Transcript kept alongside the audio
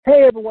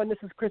Hey everyone, this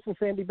is Chris and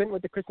Sandy Benton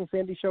with the Chris and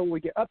Sandy Show, where we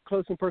get up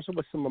close and personal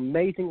with some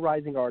amazing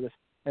rising artists.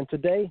 And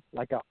today,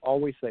 like I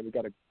always say, we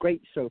got a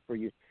great show for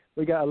you.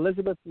 We got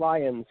Elizabeth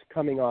Lyons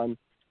coming on,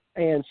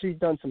 and she's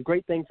done some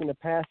great things in the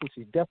past, and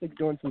she's definitely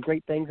doing some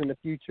great things in the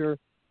future.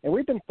 And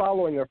we've been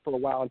following her for a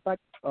while. In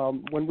fact,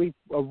 when we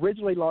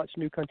originally launched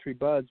New Country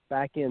Buzz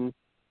back in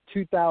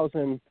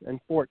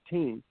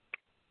 2014,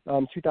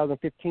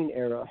 2015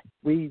 era,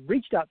 we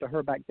reached out to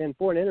her back then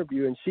for an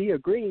interview, and she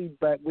agreed,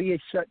 but we had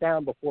shut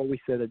down before we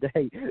set a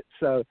date.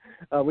 So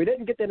we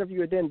didn't get the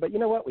interview then, but you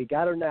know what? We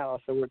got her now,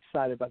 so we're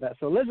excited about that.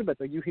 So, Elizabeth,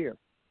 are you here?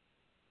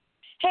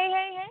 Hey.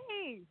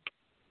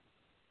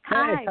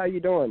 Hi. Hey, how you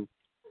doing?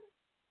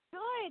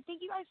 Good.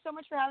 Thank you guys so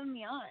much for having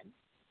me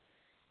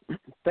on.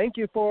 Thank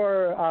you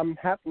for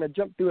having to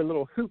jump through a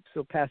little hoops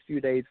the past few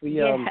days.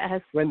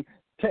 Yes. When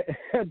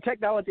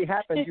technology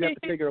happens, you have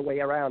to figure a way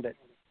around it.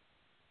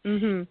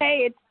 Mm-hmm.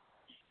 Hey,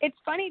 it's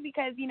funny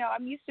because,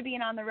 I'm used to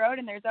being on the road,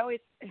 and there's always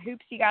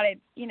hoops you got to,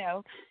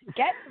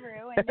 get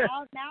through. And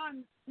now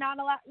I'm not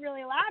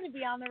really allowed to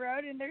be on the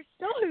road, and there's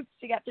still hoops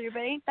to get through, but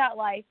ain't that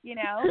life, No,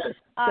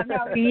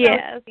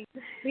 yes.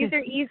 These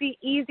are easy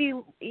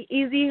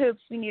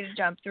hoops we need to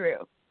jump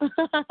through.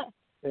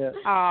 Yeah.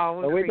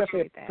 Oh, we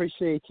definitely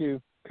appreciate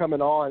you coming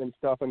on and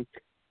stuff. And,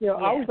 I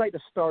always like to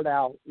start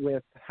out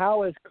with,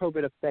 how is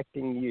COVID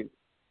affecting you?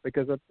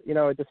 Because,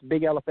 it's this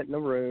big elephant in the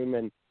room,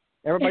 and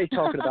everybody's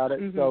talking about it.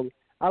 Mm-hmm. So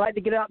I like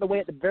to get it out of the way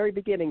at the very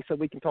beginning so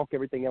we can talk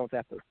everything else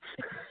after.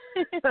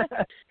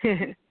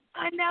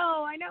 I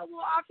know.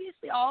 Well,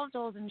 obviously all of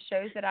those and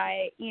shows that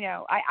I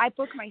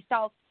book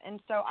myself, and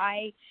so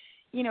I,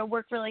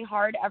 work really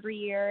hard every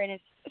year, and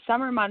it's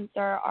summer months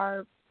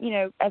are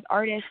as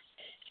artists,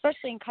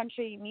 especially in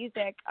country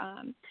music,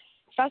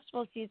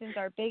 festival seasons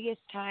are our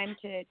biggest time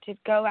to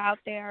go out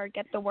there,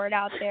 get the word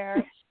out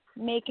there,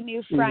 make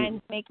new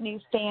friends, mm-hmm. make new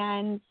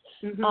fans,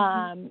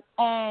 mm-hmm.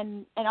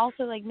 And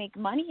also make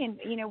money,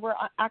 and we're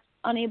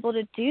unable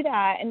to do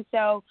that, and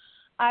so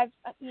I've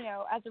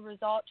as a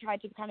result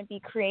tried to kind of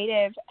be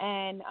creative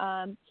and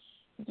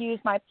use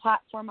my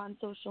platform on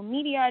social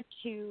media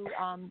to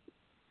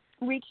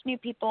reach new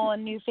people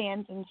and new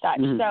fans and such.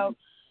 Mm-hmm. So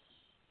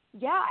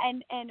yeah,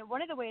 and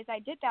one of the ways I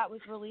did that was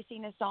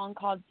releasing a song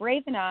called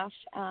Brave Enough,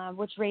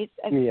 which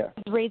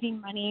raising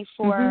money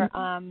for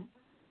mm-hmm.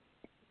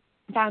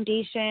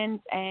 Foundations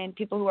and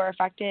people who are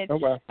affected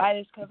by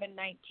this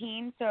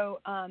COVID-19. So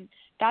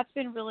that's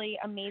been really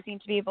amazing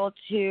to be able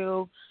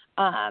to,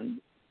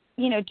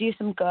 do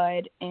some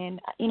good in,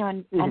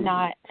 mm-hmm. a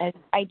not as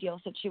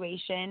ideal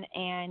situation,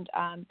 and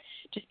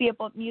just be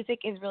able. Music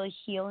is really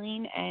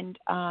healing, and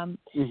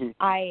mm-hmm.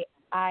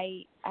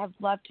 I have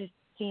loved to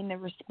see the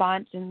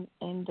response and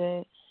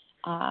the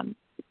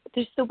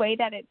just the way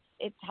that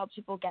it's helped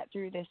people get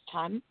through this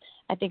time.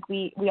 I think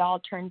we all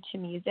turn to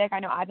music. I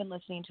know I've been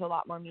listening to a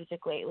lot more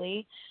music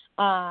lately.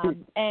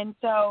 And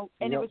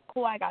it was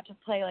cool. I got to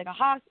play a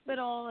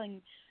hospital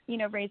and,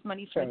 raise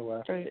money for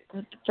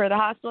the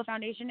hospital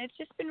foundation. It's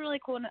just been really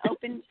cool, and it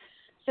opened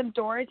some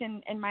doors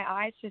in my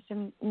eyes to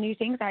some new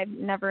things I've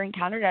never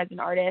encountered as an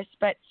artist.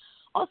 But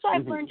also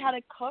I've mm-hmm. learned how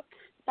to cook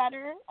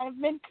better. I've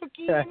been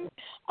cooking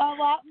a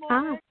lot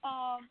more.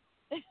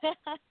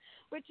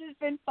 Which has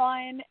been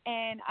fun,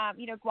 and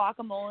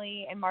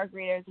guacamole and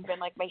margaritas have been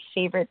my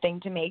favorite thing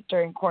to make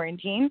during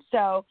quarantine.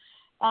 So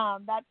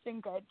that's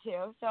been good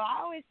too. So I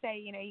always say,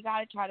 you got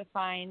to try to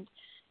find,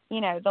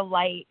 the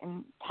light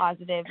and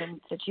positive in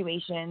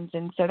situations,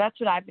 and so that's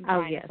what I've been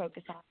trying to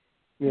focus on.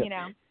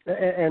 Yeah.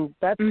 And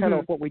that's mm-hmm. kind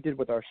of what we did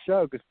with our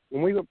show, because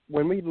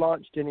when we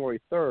launched January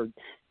 3rd,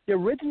 the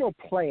original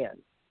plan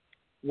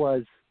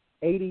was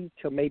 80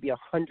 to maybe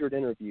 100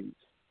 interviews.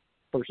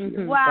 First year.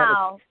 Mm-hmm.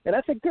 Wow.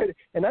 That's a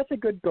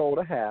good goal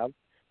to have.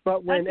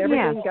 But when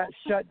everything got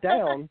shut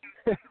down,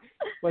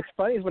 what's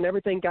funny is when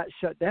everything got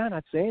shut down,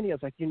 I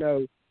was like,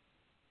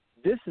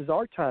 this is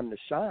our time to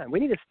shine.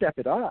 We need to step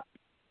it up.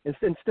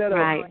 Instead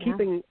of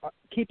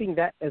keeping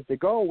that as the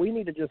goal, we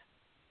need to just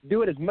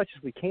do it as much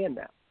as we can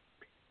now.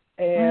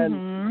 And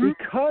mm-hmm.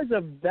 because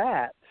of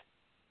that,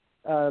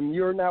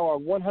 you're now our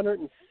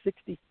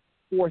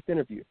 164th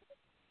interview.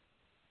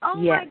 Oh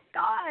my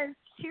gosh.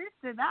 Cheers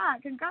to that.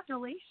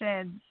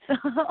 Congratulations.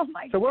 Oh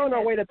my So we're on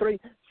our way to 3.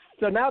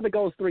 So now the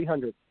goal is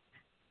 300.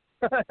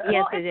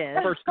 Yes, it is.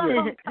 First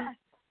year.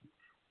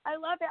 I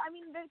love it. I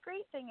mean, the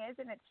great thing is,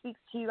 and it speaks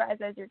to you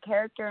guys as your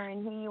character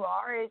and who you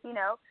are, is,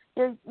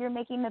 you're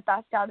making the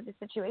best out of the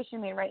situation.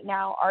 I mean, right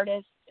now,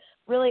 artists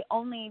really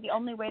the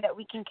only way that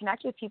we can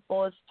connect with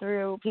people is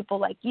through people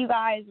like you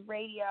guys,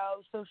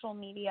 radio, social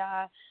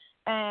media.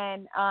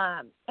 And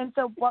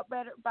so what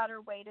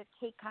better way to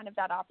take kind of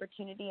that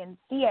opportunity and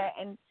see it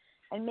and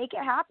make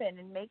it happen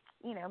and make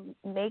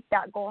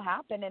that goal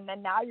happen. And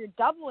then now you're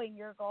doubling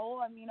your goal.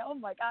 I mean, oh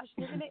my gosh,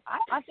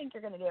 I think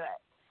you're going to do it.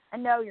 I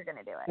know you're going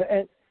to do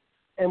it.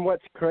 And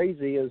what's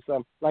crazy is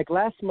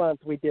last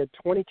month we did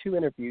 22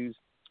 interviews.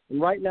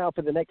 And right now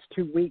for the next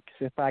 2 weeks,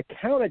 if I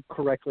counted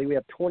correctly, we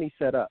have 20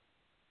 set up.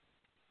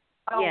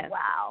 Oh, yes.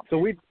 Wow.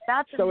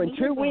 So in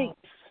 2 weeks,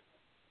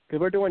 because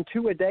we're doing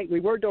 2 a day, we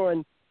were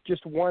doing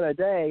just 1 a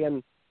day,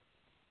 and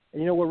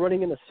And, we're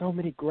running into so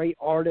many great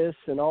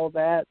artists and all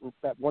that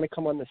want to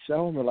come on the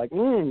show, and we're like,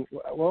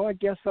 well, I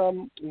guess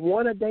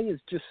one a day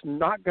is just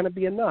not going to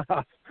be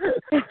enough.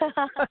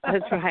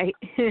 That's right.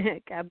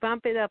 Got to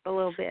bump it up a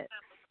little bit.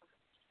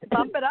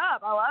 Bump it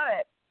up. I love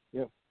it.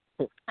 Yeah.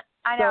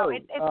 I know.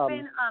 It's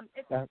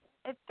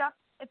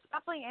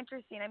definitely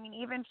interesting. I mean,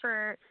 even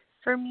for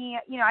me,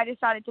 I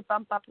decided to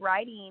bump up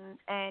writing,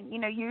 and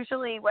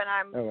usually when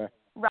I'm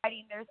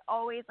writing, there's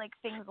always like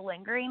things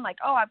lingering, like,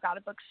 oh, I've got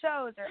to book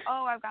shows, or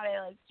oh, I've got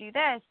to like do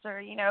this,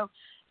 or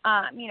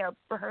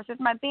rehearse with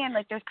my band.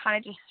 Like, there's kind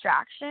of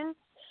distractions.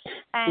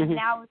 And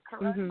now with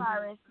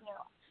coronavirus,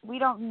 we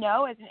don't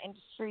know as an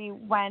industry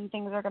when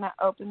things are going to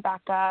open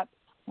back up,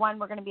 when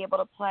we're going to be able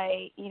to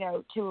play,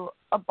 to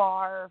a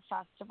bar or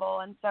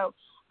festival. And so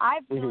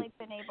I've really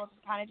been able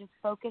to kind of just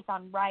focus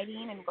on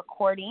writing and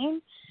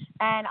recording.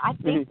 And I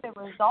think the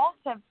results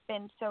have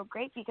been so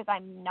great because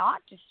I'm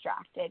not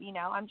distracted.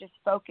 I'm just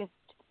focused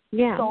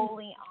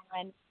solely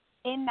on,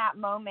 in that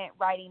moment,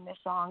 writing the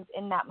songs,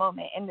 in that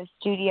moment in the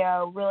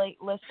studio, really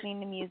listening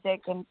to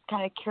music and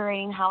kind of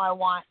curating how I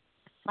want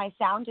my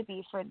sound to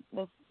be for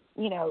this,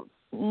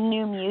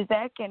 new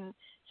music. And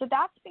so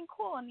that's been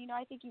cool. And,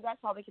 I think you guys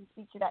probably can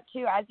speak to that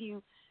too. As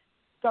you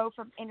go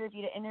from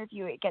interview to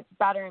interview, it gets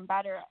better and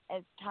better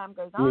as time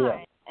goes on.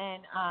 Yeah.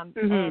 And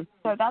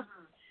so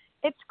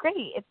it's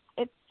great.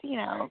 It's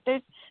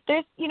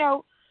there's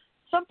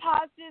some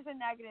positives and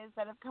negatives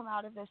that have come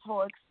out of this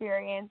whole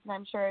experience, and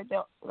I'm sure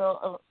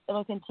it'll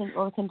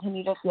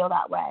continue to feel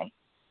that way.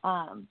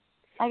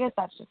 I guess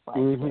that's just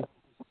life.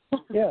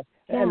 Yeah.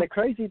 And the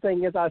crazy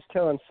thing is, I was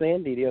telling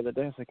Sandy the other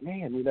day, I was like,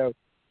 man,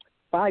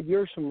 5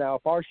 years from now,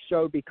 if our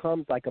show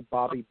becomes like a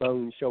Bobby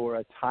Bones show or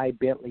a Ty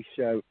Bentley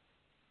show,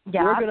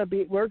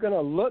 we're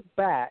gonna look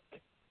back,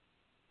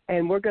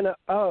 and we're gonna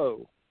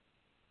owe,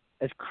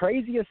 as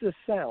crazy as this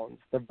sounds,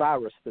 the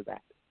virus to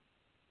that.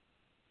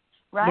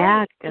 Right?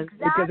 Yeah, because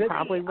it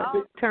probably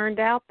turned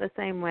out the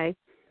same way.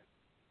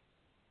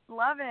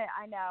 Love it.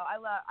 I know. I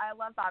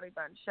love Bobby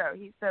Bones' show.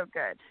 He's so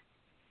good.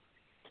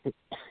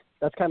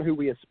 That's kind of who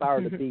we aspire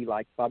to be,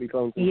 like Bobby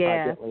Bones and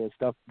Ty Bentley and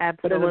stuff.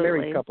 Absolutely. But as a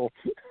married couple.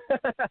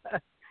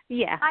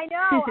 Yeah. I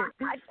know.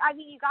 I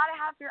mean, you got to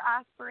have your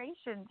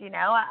aspirations, I've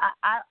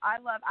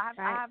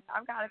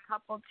got a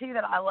couple too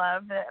that I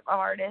love, that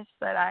artists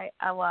that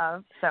I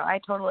love. So I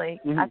totally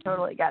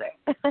get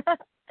it.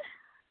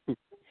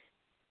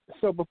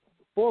 So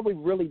before we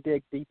really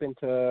dig deep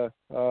into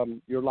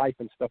your life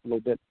and stuff a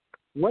little bit,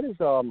 what is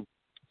some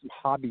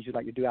hobbies you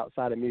like to do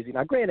outside of music?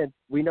 Now, granted,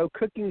 we know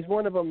cooking's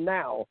one of them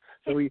now.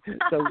 So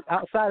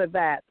outside of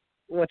that,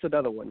 what's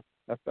another one,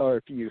 or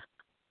a few?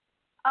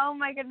 Oh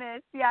my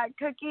goodness, yeah,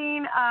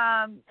 cooking.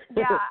 I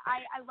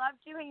love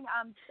doing.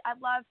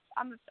 I'm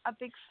a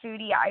big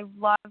foodie. I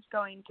love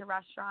going to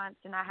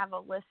restaurants, and I have a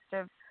list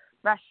of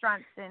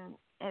restaurants and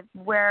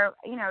where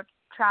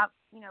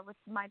with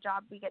my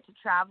job we get to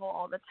travel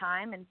all the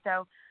time, and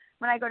so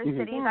when I go to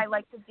cities, I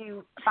like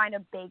to find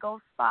a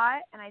bagel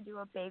spot, and I do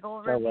a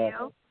bagel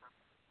review.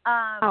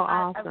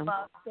 Awesome! I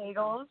love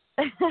bagels.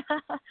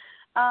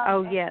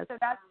 Yes. So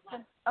that's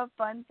been a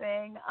fun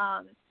thing.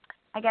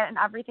 I get an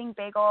everything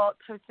bagel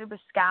toasted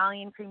with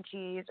scallion cream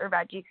cheese or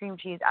veggie cream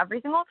cheese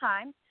every single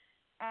time,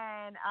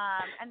 and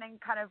then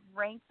kind of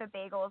rank the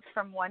bagels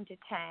from 1 to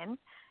 10.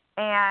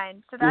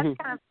 And so that's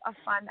kind of a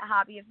fun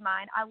hobby of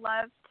mine. I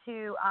love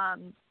to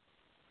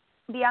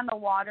be on the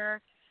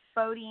water,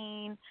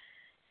 boating,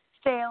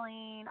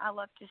 sailing. I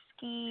love to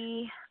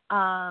ski.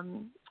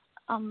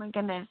 Oh my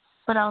goodness,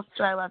 what else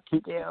do I love to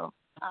do?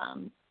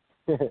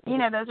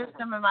 Those are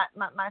some of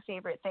my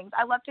favorite things.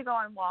 I love to go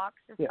on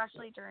walks,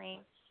 especially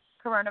during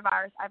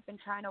coronavirus. I've been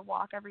trying to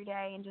walk every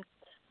day and just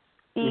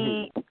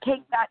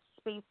take that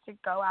space to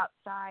go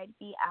outside,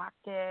 be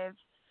active,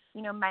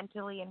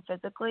 mentally and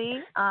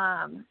physically.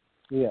 I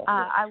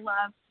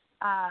love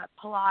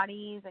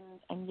Pilates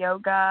and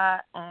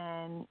yoga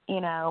and,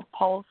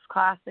 pulse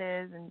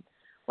classes and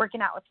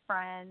working out with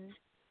friends.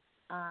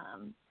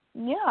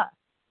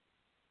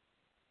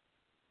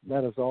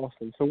 That is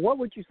awesome. So what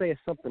would you say is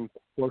something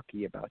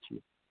quirky about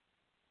you?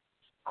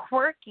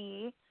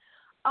 Quirky?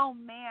 Oh,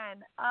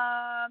 man.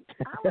 I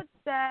would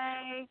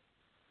say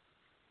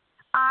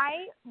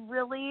I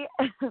really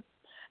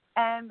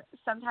am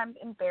sometimes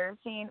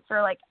embarrassing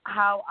for,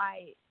 how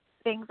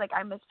things,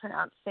 I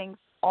mispronounce things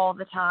all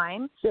the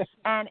time.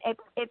 And it's,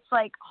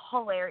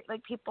 hilarious.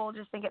 People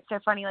just think it's so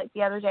funny.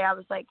 The other day I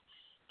was like,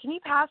 can you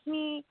pass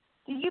me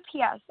the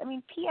UPS? I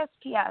mean,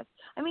 PSPS.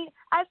 I mean,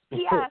 SPS.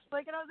 And I was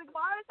like,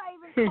 why was I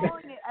even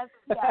calling it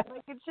SPS?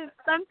 It's just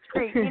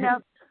sunscreen,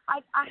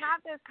 I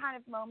have those kind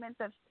of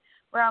moments of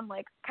where I'm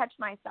catch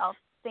myself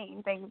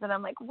saying things and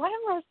I'm like, what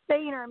am I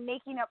saying, or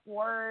making up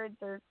words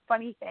or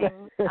funny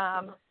things.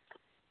 My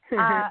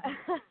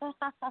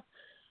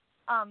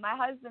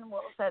husband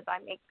Will says I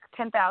make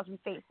 10,000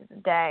 faces a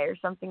day or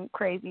something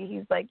crazy.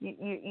 He's like,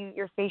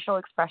 your facial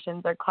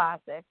expressions are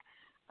classic.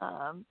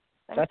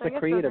 That's a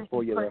creative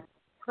for you, though.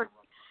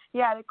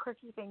 The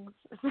quirky things,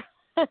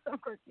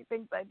 quirky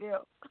things I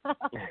do.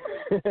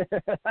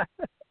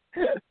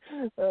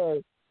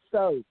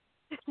 So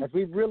as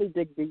we really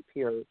dig deep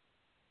here,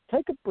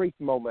 take a brief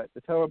moment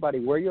to tell everybody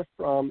where you're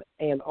from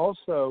and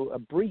also a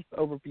brief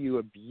overview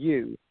of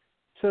you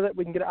so that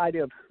we can get an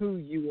idea of who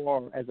you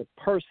are as a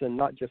person,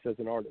 not just as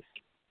an artist.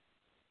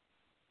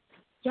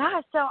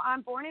 Yeah, so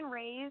I'm born and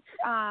raised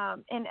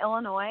in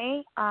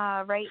Illinois,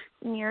 right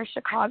near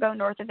Chicago,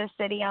 north of the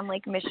city on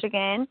Lake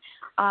Michigan.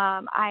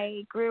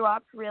 I grew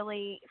up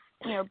really,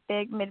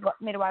 big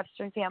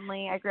Midwestern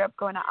family. I grew up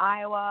going to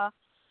Iowa.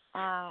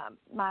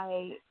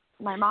 My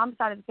mom's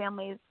side of the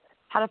family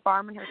had a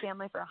farm in her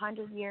family for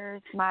 100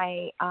 years.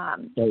 My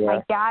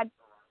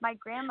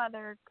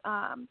grandmother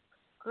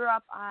grew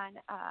up on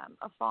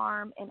a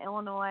farm in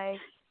Illinois,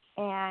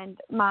 and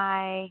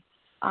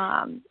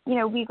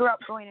we grew up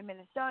going to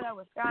Minnesota,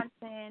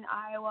 Wisconsin,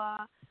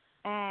 Iowa,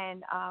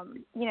 and,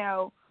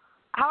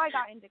 how I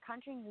got into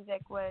country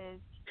music was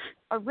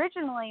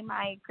originally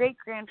my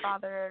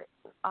great-grandfather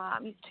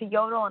used to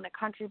yodel in a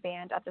country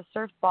band at the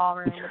Surf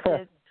Ballroom,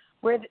 which is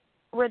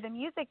where the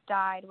music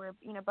died, where,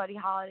 Buddy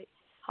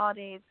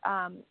Holiday's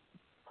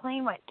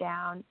plane went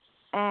down.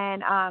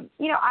 And, I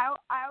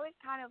always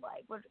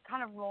would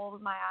roll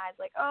with my eyes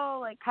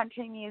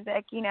country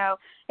music,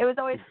 it was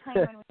always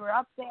playing when we were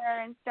up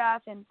there and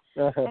stuff. And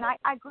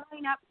I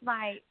growing up,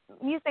 my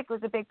music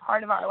was a big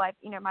part of our life.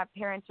 My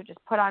parents would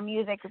just put on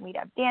music and we'd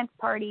have dance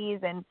parties.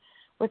 And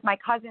with my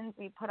cousins,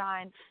 we'd put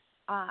on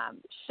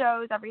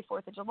shows every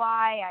 4th of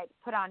July. I'd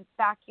put on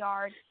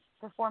backyard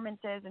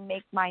performances and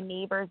make my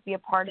neighbors be a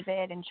part of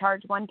it and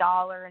charge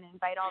 $1 and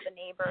invite all the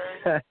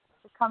neighbors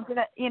to come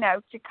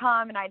to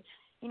come. And I'd,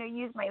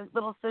 use my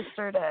little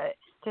sister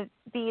to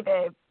be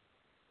the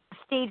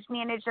stage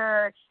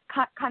manager,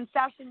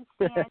 concession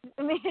stand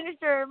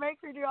manager, make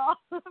her do all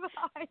the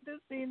behind the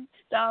scenes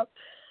stuff.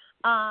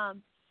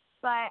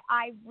 But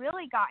I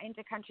really got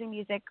into country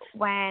music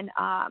when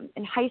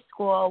in high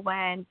school,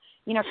 when,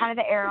 kind of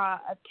the era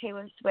of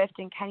Taylor Swift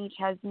and Kenny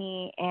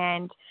Chesney,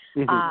 and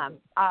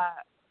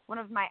one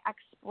of my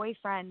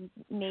ex-boyfriends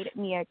made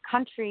me a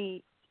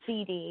country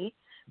CD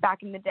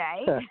back in the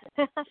day.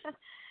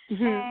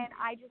 And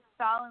I just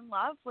fell in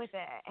love with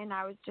it. And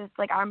I was just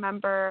I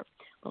remember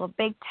a little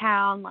big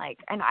town,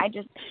 and I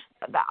just,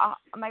 oh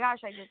my gosh,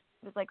 I just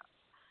was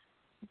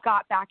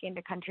got back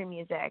into country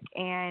music.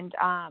 And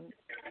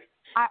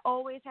I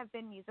always have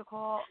been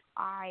musical.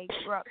 I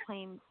grew up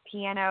playing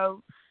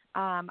piano.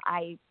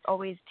 I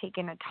always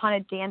taken a ton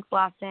of dance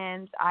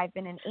lessons. I've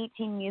been in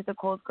 18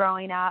 musicals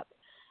growing up.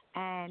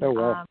 And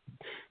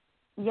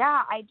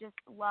I just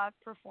love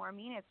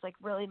performing. It's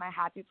really my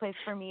happy place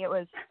for me. It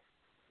was,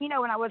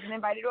 when I wasn't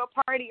invited to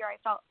a party or I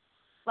felt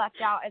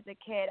left out as a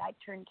kid, I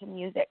turned to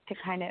music to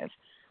kind of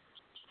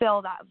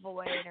fill that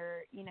void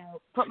or,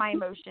 put my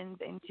emotions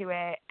into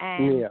it.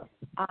 And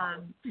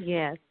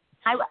yes,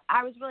 I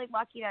was really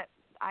lucky that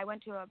I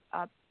went to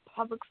a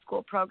public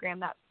school program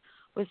that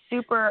was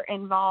super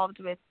involved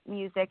with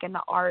music and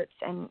the arts.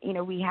 And,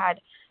 we had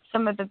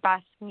some of the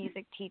best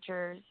music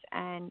teachers.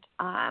 And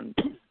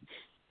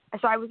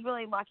so I was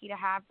really lucky to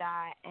have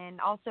that.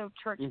 And also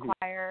church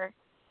choir,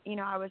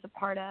 I was a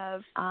part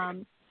of,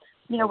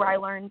 where I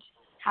learned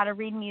how to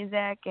read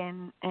music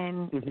and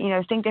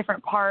sing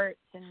different parts.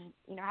 And,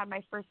 had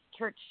my first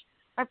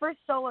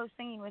solo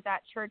singing was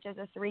at church as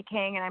a 3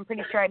 King. And I'm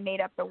pretty sure I made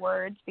up the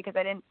words because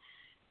I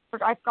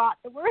forgot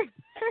the words.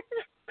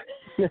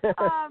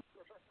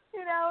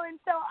 And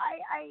so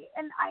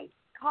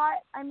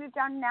I moved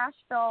down to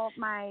Nashville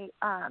my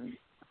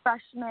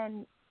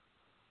freshman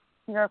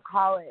year of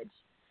college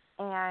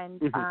and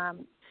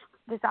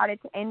decided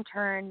to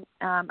intern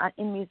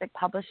in music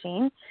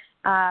publishing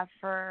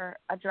for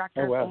a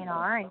director of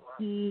A&R, and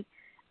he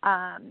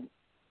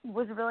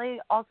was really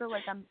also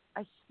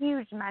a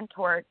huge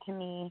mentor to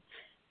me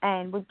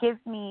and would give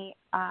me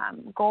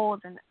goals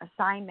and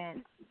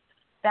assignments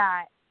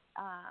that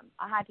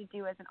I had to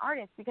do as an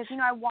artist because,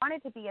 I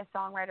wanted to be a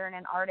songwriter and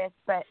an artist,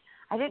 but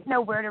I didn't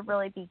know where to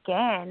really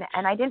begin,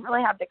 and I didn't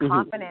really have the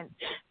confidence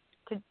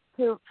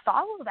to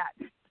follow that.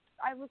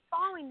 I was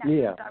following that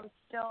because I was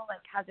still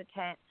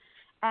hesitant,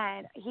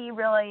 and he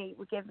really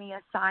would give me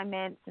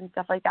assignments and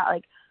stuff like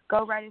that,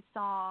 go write a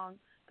song,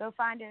 go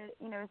find a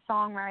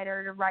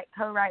songwriter to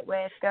co-write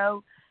with,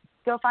 go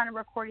find a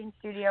recording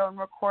studio and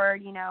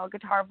record a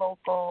guitar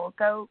vocal,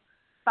 go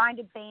find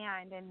a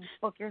band and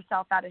book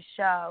yourself at a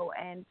show,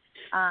 and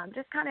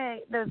just kind of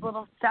those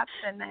little steps.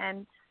 And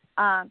then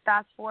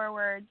fast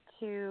forward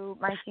to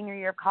my senior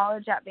year of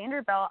college at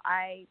Vanderbilt,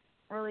 I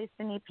released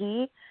an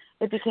EP.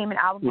 It became an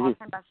album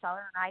all-time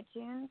bestseller on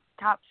iTunes,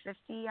 top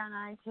 50 on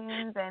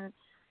iTunes, and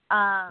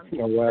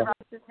the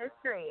rest is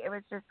history. It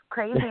was just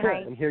crazy.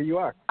 And here you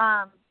are.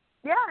 And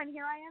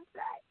here I am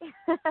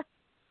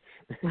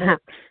today.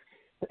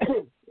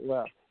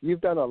 Well,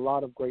 you've done a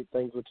lot of great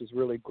things, which is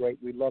really great.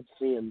 We love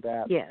seeing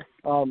that. Yes.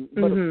 But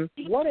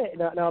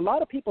now, a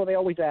lot of people, they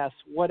always ask,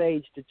 what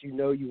age did you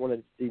know you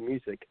wanted to do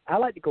music? I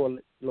like to go a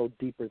little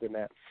deeper than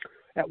that.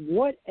 At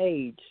what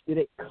age did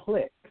it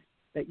click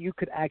that you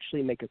could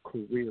actually make a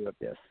career of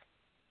this?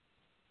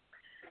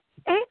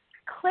 It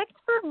clicked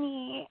for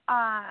me.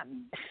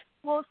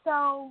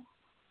 So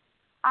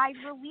I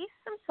released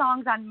some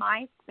songs on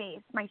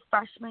MySpace my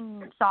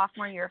freshman,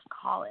 sophomore year of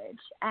college,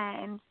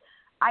 and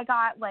I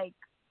got like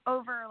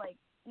over like,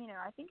 you know,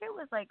 I think it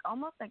was like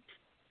almost like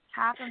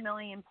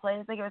 500,000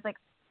 plays. Like it was like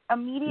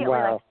immediately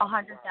like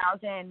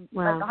 100,000,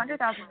 like 100,000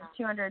 to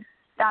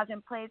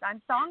 200,000 plays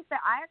on songs that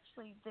I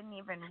actually didn't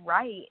even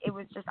write. It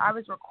was just I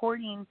was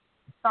recording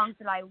songs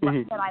that I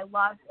that I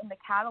loved in the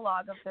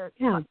catalog of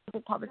the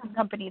publishing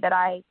company that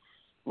I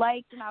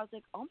liked, and I was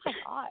like, oh my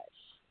gosh,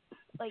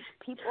 like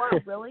people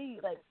are really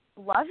like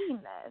loving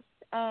this.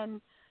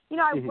 And you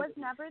know, I was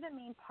never the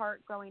main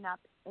part growing up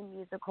in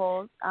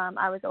musicals.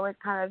 I was always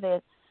kind of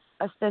the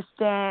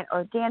assistant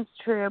or dance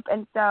troupe,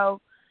 and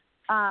so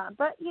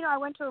but you know, I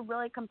went to a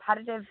really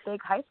competitive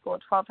big high school,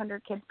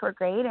 1,200 kids per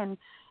grade, and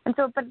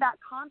so but that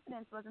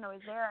confidence wasn't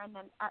always there. And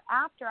then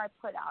after I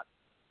put out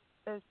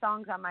those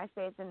songs on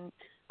MySpace, and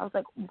I was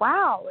like,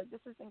 wow, like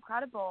this is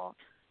incredible.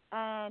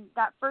 And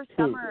that first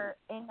summer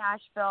in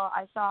Nashville,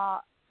 I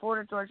saw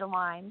Florida Georgia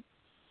Line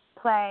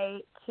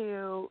play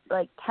to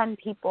like 10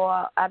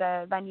 people at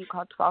a venue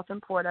called 12th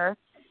and Porter,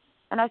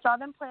 and I saw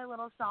them play a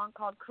little song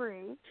called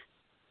Cruise,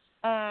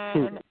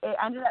 and it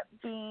ended up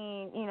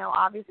being, you know,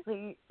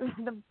 obviously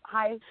the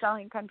highest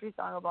selling country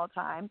song of all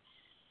time.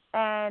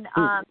 And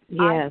I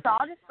saw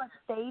just what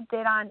they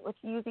did with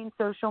using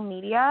social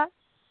media,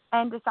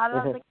 and decided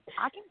I was like,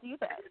 I can do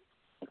this.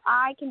 Like,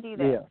 I can do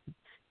this. Yeah.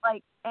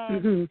 Like,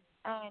 and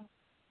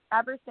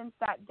ever since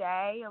that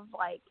day of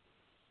like,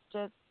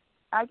 just,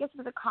 I guess it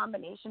was a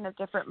combination of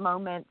different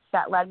moments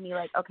that led me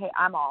like, okay,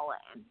 I'm all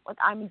in. Like,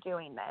 I'm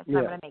doing this. I'm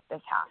going to make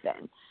this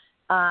happen.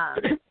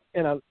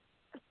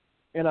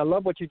 And I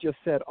love what you just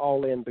said,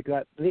 all in,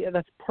 because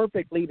that's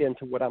perfect lead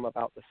into what I'm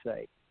about to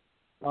say.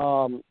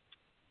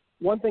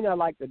 One thing I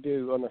like to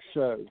do on the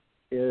show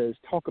is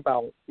talk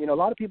about, you know, a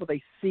lot of people,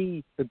 they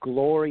see the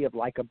glory of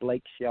like a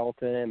Blake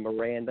Shelton and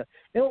Miranda.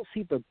 They don't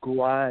see the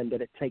grind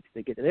that it takes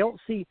to get there. They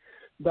don't see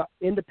the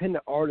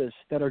independent artists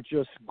that are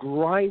just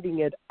grinding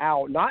it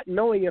out, not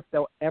knowing if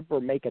they'll ever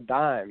make a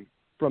dime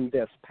from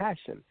this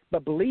passion,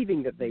 but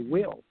believing that they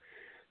will.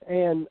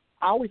 And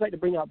I always like to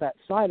bring out that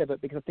side of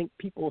it because I think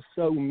people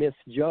so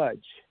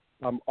misjudge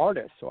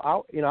artists. So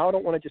I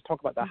don't want to just talk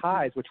about the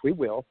highs, which we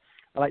will.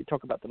 I like to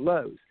talk about the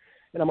lows.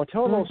 And I'm going to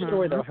tell a little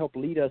story that will help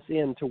lead us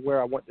into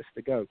where I want this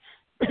to go.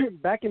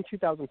 Back in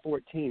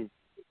 2014,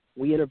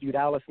 we interviewed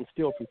Allison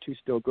Steele from Two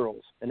Still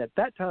Girls. And at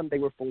that time, they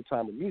were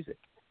full-time with music.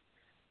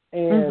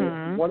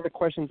 And one of the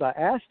questions I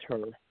asked her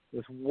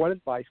was, what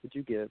advice would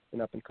you give an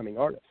up-and-coming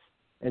artist?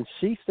 And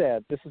she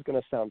said, this is going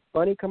to sound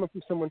funny coming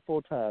from someone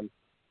full-time,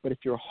 but if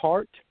your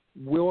heart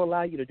will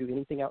allow you to do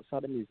anything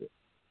outside of music,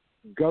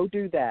 go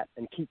do that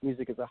and keep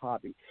music as a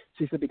hobby.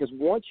 She said, because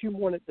once you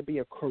want it to be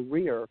a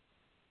career,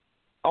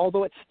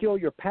 although it's still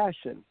your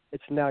passion,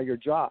 it's now your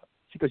job.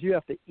 Because you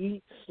have to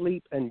eat,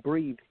 sleep, and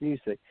breathe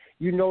music.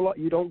 You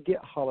don't get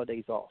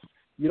holidays off.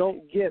 You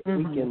don't get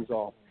weekends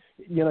off.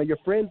 You know, your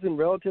friends and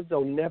relatives,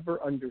 they'll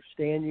never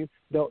understand you.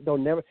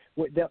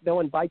 They'll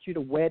invite you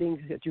to weddings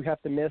that you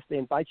have to miss. They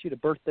invite you to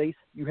birthdays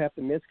you have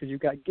to miss because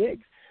you've got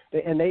gigs.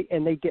 And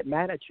they get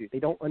mad at you. They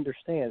don't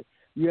understand.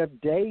 You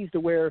have days to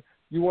where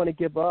you want to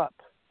give up,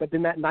 but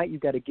then that night you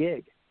got a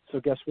gig. So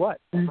guess what?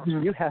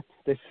 You have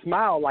to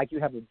smile like you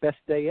have the best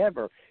day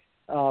ever.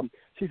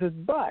 She says,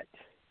 but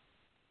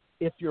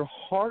if your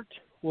heart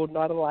will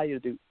not allow you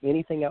to do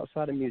anything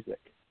outside of music,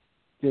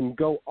 then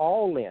go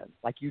all in,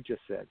 like you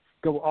just said.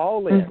 Go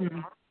all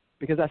in,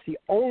 because that's the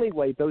only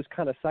way those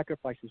kind of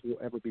sacrifices will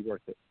ever be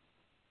worth it.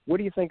 What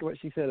do you think of what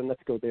she said? And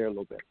let's go there a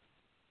little bit.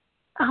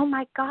 Oh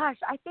my gosh.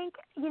 I think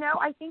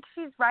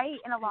she's right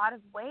in a lot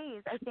of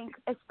ways. I think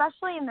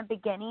especially in the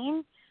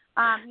beginning,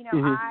 I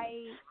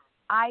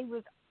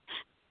was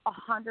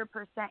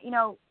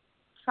 100%,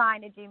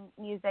 trying to do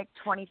music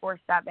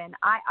 24/7.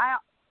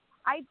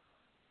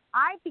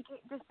 I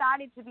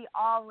decided to be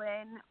all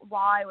in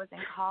while I was in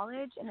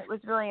college, and it was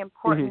really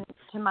important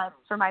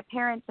for my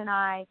parents and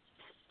I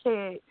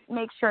to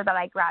make sure that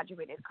I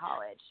graduated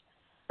college.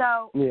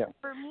 So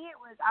for me,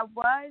 I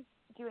was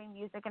doing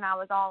music and I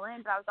was all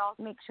in, but I was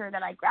also make sure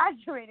that I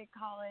graduated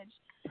college.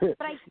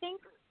 But I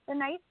think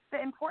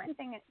the important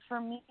thing for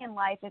me in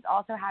life is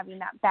also having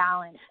that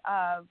balance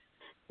of,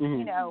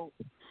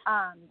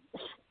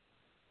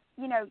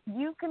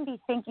 you can be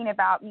thinking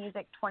about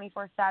music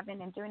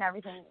 24/7 and doing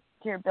everything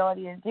to your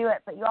ability to do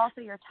it, but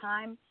your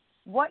time,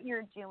 what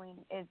you're doing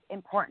is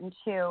important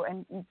too,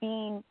 and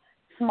being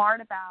smart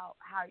about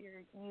how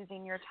you're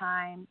using your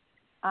time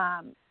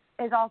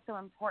is also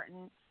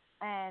important.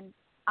 And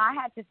I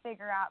had to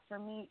figure out for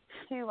me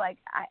too, like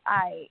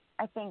I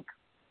think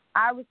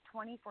I was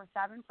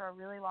 24/7 for a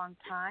really long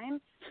time,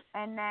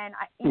 and then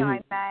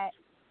I met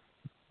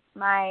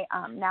my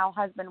now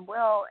husband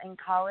Will in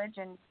college,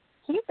 and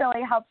he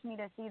really helped me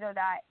to see though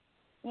that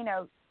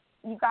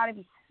you got to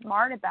be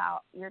smart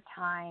about your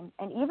time,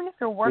 and even if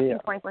you're working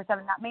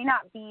 24/7, that may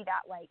not be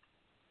that like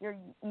you're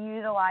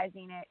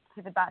utilizing it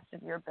to the best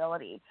of your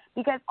ability,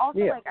 because also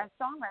like as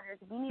songwriters,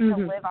 we need to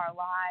live our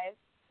lives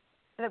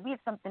so that we have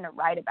something to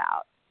write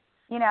about.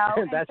 That's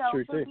and so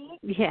true for too. Me,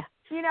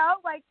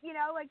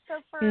 So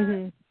for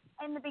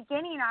in the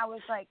beginning, I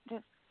was like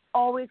just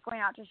always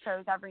going out to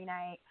shows every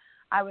night.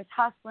 I was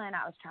hustling.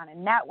 I was trying to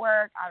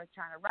network. I was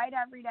trying to write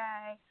every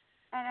day.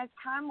 And as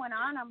time went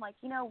on, I'm like,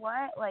 you know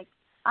what? Like,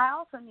 I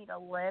also need to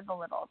live a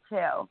little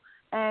too.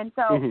 And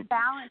so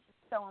balance is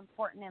so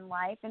important in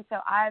life. And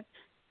so I've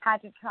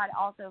had to try to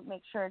also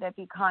make sure to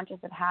be conscious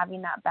of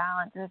having that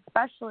balance, and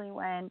especially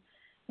when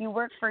you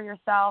work for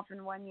yourself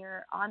and when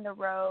you're on the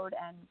road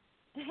and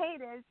hey,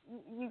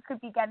 you could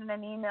be getting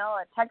an email,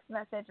 a text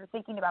message, or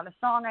thinking about a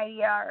song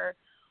idea or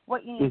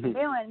what you need to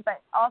do,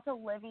 but also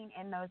living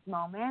in those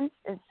moments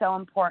is so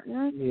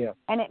important. Yeah.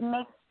 And it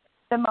makes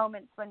the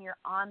moments when you're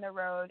on the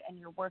road and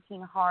you're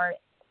working hard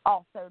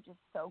also just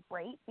so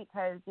great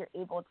because you're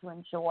able to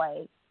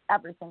enjoy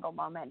every single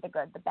moment, the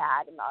good, the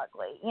bad, and the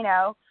ugly,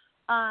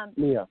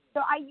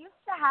 So I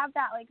used to have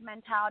that like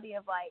mentality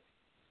of like,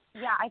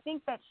 yeah, I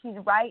think that she's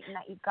right and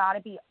that you've got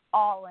to be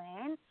all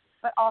in,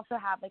 but also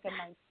have like a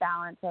nice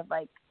balance of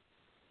like,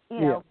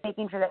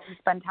 making sure that you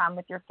spend time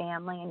with your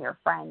family and your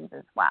friends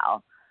as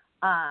well.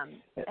 And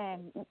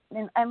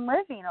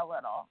living a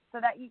little so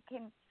that you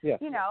can, I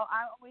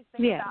always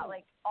think about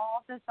like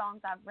all the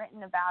songs I've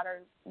written about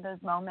are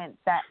those moments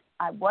that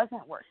I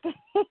wasn't working.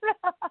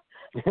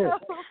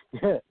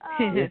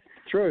 It's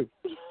true.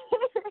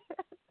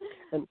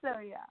 And,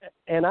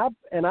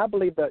 and I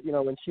believe that,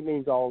 when she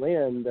means all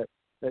in, that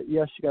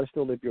yes, you got to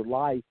still live your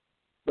life,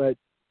 but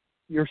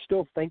you're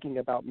still thinking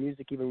about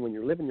music even when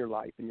you're living your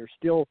life, and you're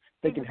still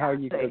thinking how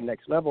you go to the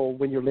next level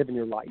when you're living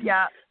your life.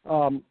 Yeah.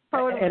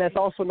 Totally. And it's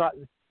also not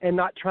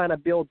trying to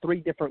build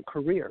 3 different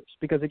careers,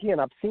 because again,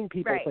 I've seen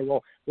people say,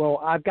 well,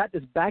 I've got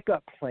this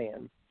backup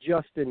plan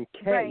just in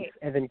case,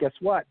 and then guess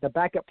what? The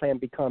backup plan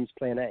becomes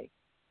plan A.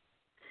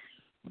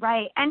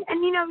 Right. And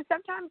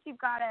sometimes you've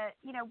got to,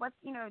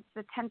 it's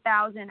the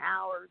 10,000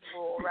 hours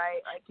rule,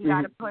 right? Like you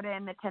got to put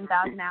in the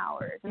 10,000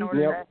 hours in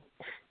order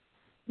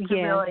to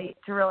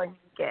really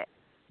make it.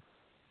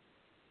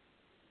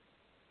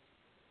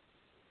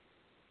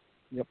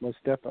 Yep,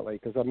 most definitely.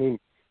 Because,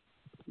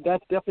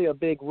 that's definitely a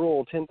big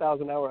rule,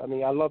 10,000 hours.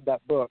 I love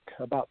that book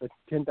about the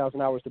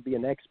 10,000 hours to be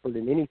an expert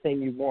in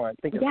anything you want.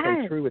 I think it's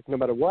so true with no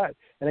matter what,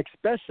 and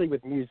especially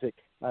with music,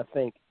 I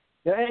think.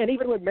 And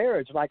even with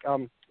marriage, like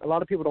a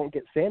lot of people don't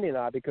get Sandy and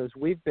I because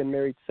we've been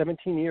married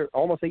 17 years,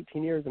 almost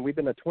 18 years, and we've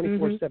been a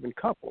 24/7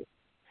 couple.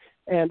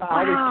 And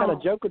I always kind of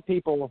joke with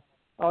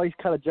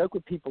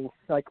people,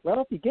 like,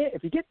 well, if you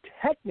get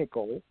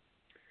technical,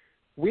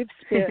 we've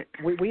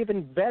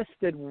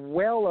invested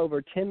well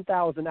over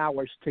 10,000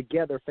 hours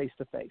together face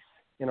to face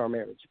in our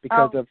marriage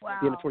because of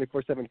being a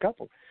 24/7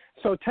 couple.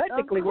 So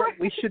technically,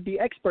 we should be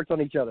experts on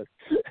each other.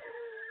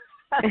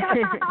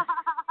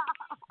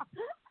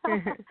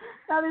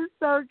 That is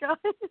so good.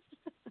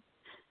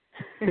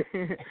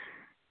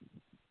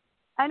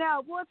 I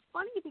know. Well, it's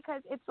funny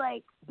because it's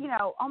like,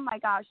 oh my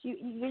gosh,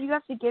 you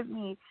have to give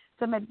me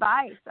some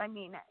advice.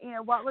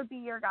 What would be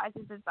your guys'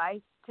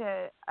 advice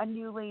to a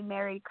newly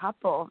married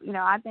couple?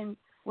 I've been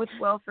with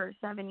Will for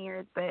 7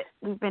 years, but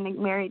we've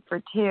been married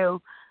for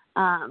 2.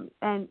 And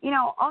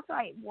also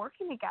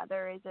working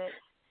together is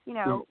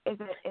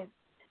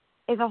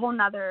a whole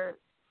nother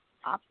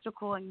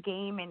obstacle and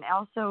game, and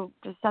also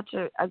just such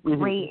a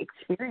great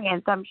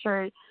experience, I'm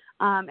sure,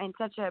 and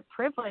such a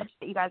privilege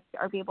that you guys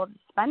are able to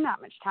spend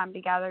that much time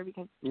together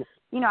because, I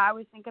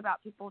always think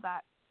about people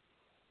that,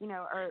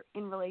 are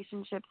in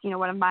relationships.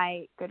 One of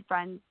my good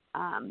friends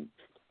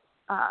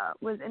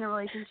was in a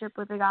relationship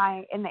with a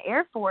guy in the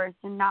Air Force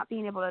and not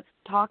being able to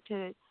talk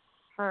to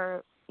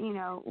her,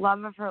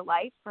 love of her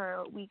life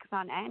for weeks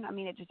on end.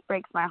 It just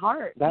breaks my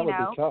heart. That would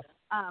be tough.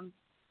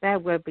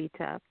 That would be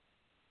tough.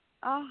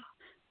 Oh.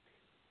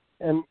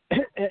 And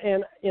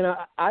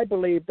I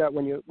believe that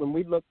when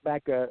we look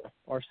back at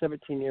our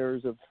 17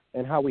 years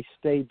and how we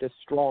stayed this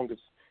strong,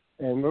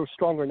 and we're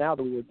stronger now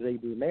than we were the day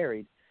we were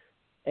married,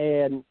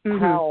 and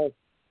how,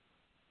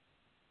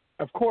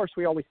 of course,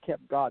 we always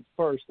kept God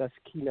first. That's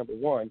key number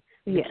 1.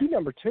 The key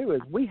number 2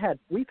 is we've had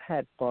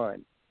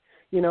fun.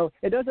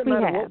 It doesn't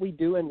matter what we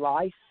do in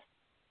life,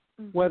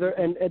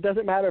 and it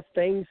doesn't matter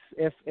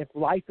if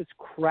life is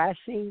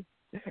crashing,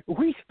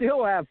 we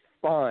still have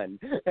fun.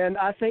 And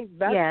I think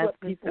that's what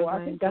people,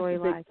 I think that's the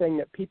big thing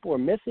that people are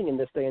missing in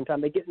this day and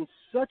time. They get in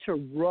such a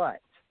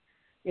rut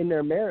in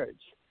their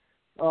marriage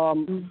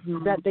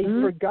that they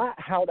forgot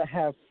how to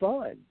have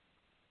fun.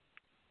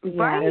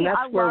 Right, and that's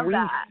I where love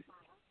that.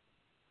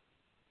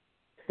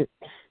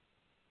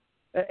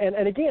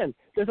 And again,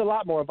 there's a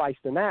lot more advice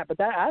than that,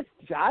 but I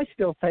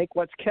still think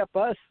what's kept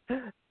us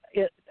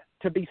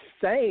to be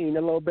sane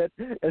a little bit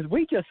is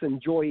we just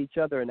enjoy each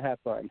other and have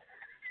fun.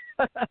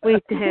 We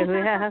do,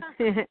 yeah.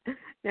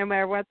 No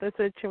matter what the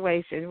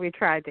situation, we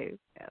try to.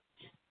 Yeah.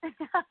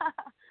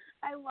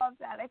 I love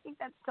that. I think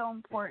that's so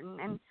important.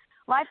 And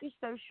life is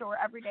so short.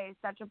 Every day is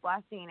such a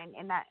blessing,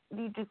 and that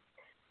you just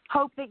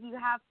hope that you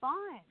have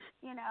fun,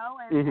 And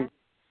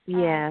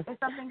if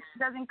something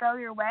doesn't go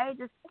your way,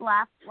 just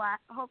laugh,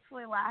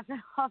 hopefully laugh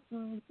it off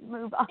and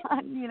move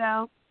on,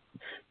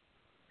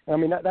 I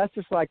mean, that's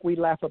just like we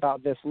laugh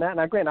about this and that.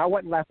 Now, granted, I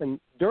wasn't laughing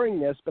during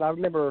this, but I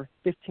remember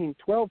 15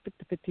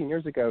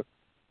 years ago,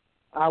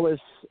 I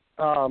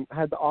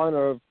had the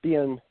honor of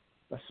being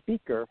a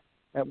speaker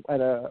at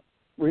a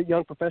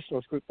young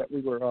professionals group that we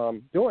were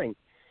doing.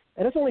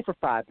 And it's only for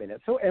 5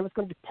 minutes, so it was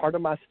going to be part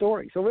of my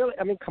story. So really,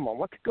 I mean, come on,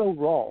 what could go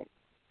wrong?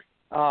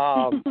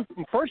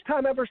 First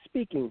time ever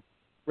speaking,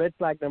 red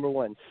flag number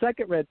one.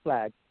 Second red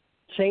flag,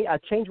 I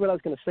changed what I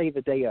was going to say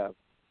the day of.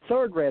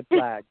 Third red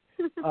flag,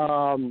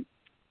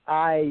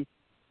 I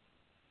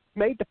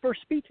made the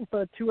first speech in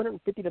front of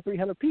 250 to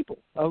 300 people.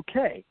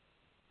 Okay,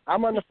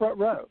 I'm on the front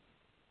row.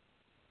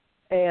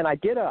 And I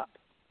get up,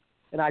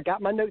 and I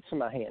got my notes in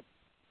my hand.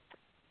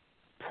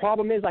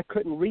 Problem is I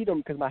couldn't read them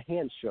because my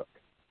hands shook.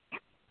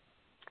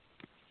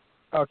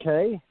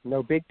 Okay,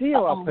 no big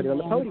deal. I'll put it on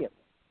the podium.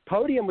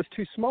 Podium was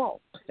too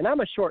small, and I'm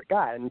a short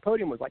guy, and the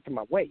podium was like to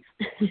my waist.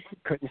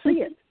 Couldn't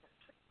see it.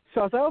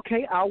 So I was like,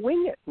 okay, I'll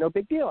wing it. No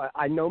big deal.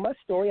 I know my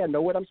story. I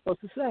know what I'm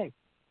supposed to say.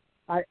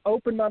 I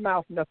open my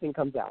mouth, nothing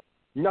comes out.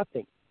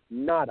 Nothing.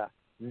 Nada.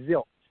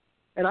 Zilch.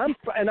 And I'm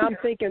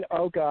thinking,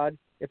 oh, God,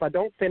 if I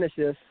don't finish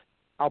this,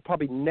 I'll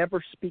probably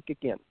never speak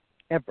again,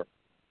 ever.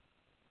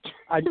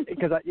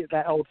 Because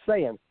that old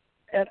saying.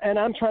 And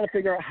I'm trying to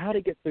figure out how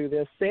to get through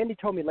this. Sandy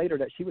told me later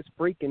that she was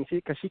freaking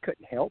because she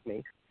couldn't help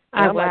me.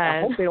 And I'm like,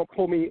 I hope they don't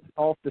pull me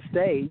off the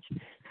stage.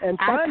 And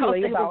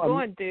finally, about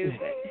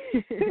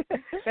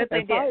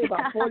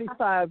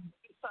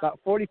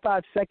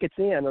 45 seconds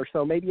in or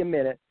so, maybe a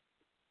minute,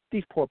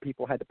 these poor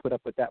people had to put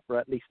up with that for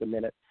at least a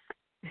minute.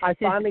 I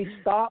finally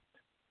stopped,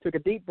 took a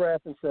deep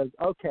breath, and said,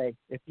 okay,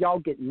 if y'all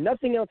get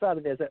nothing else out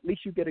of this, at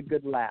least you get a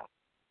good laugh.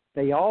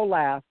 They all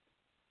laughed.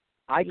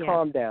 I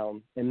calmed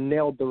down and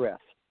nailed the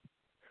rest.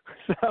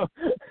 So,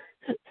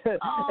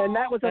 and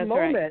that was a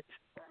moment. Right.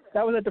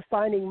 That was a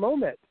defining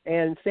moment.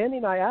 And Sandy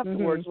and I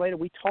afterwards, later,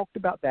 we talked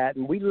about that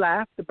and we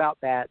laughed about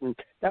that. And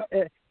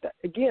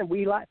again,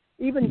 we laughed.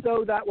 Even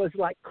though that was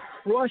like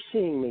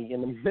crushing me in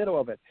the middle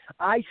of it,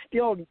 I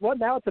still,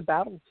 now it's a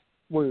battle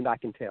wound, I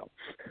can tell.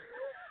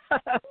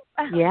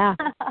 Yeah.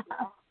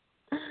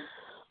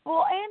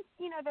 Well, and,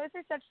 those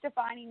are such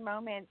defining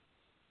moments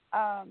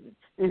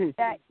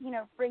that,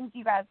 brings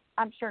you guys,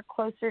 I'm sure,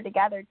 closer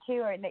together,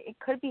 too. And it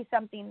could be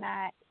something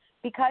that,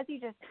 because you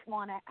just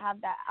want to have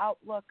that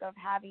outlook of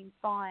having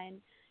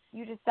fun,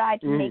 you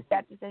decide to make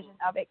that decision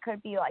of it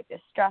could be like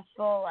this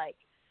stressful, like,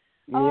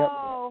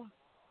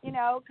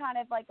 kind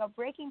of like a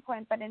breaking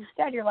point. But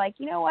instead you're like,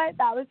 you know what,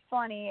 that was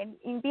funny.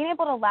 And being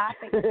able to laugh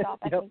at yourself,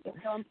 I think is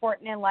so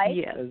important in life.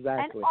 Yeah,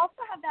 exactly. And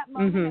also have that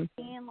moment of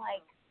being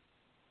like,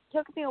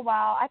 took me a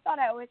while. I thought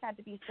I always had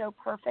to be so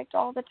perfect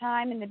all the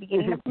time in the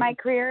beginning of my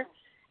career.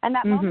 And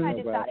that moment I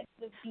decided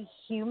to just be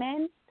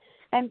human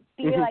and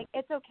be like,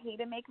 it's okay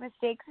to make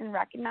mistakes and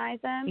recognize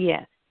them.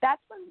 Yes.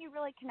 That's when you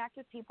really connect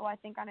with people, I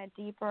think, on a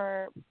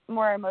deeper,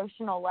 more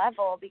emotional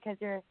level, because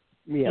you're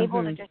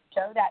able to just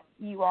show that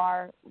you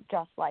are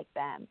just like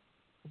them.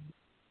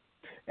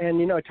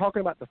 And,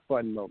 talking about the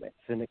fun moments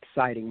and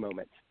exciting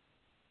moments.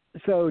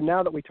 So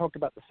now that we talked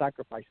about the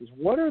sacrifices,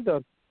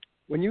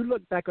 when you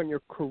look back on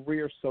your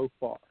career so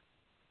far,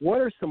 what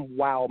are some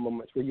wow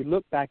moments where you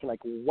look back and like,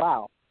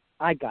 wow,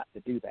 I got to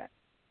do that?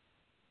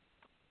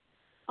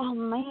 Oh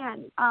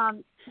man,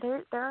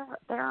 there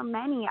are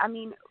many. I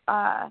mean,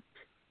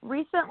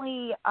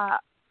 recently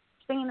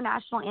singing the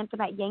national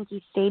anthem at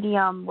Yankee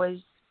Stadium was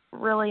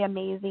really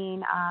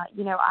amazing. I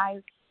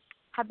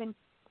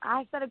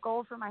set a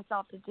goal for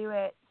myself to do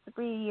it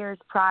 3 years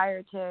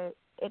prior to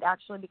it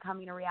actually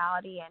becoming a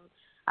reality, and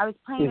I was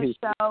playing a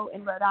show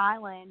in Rhode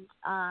Island.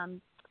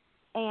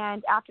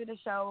 And after the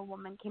show, a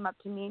woman came up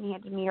to me and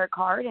handed me her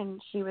card,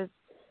 and she was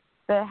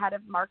the head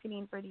of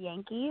marketing for the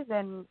Yankees,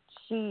 and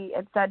she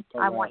had said,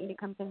 I want you to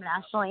come sing the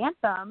national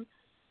anthem.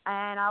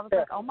 And I was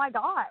like, oh my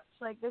gosh,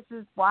 like, this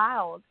is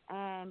wild.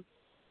 And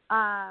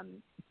that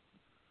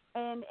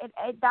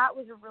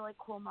was a really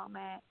cool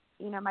moment.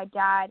 My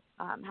dad,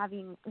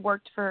 having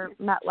worked for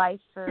MetLife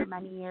for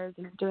many years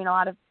and doing a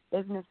lot of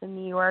business in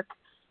New York,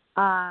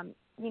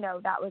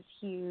 that was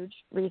huge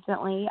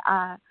recently.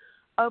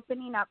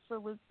 Opening up for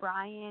Luke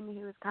Bryan,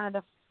 who was kind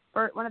of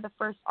one of the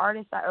first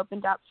artists I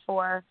opened up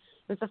for.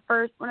 It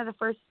was one of the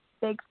first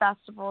big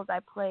festivals I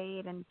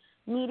played, and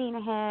meeting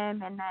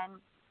him, and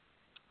then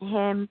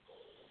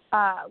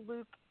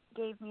Luke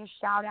gave me a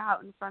shout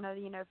out in front of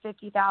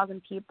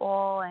 50,000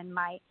 people, and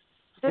my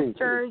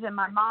sisters and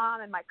my mom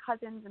and my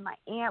cousins and my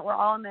aunt were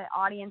all in the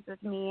audience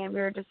with me, and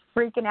we were just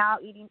freaking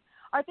out eating.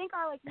 I think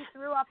we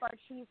threw up our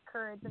cheese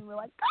curds, and we're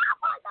like, oh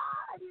my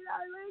God,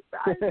 Luke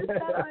Bryan.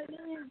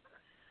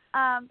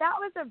 That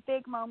was a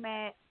big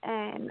moment,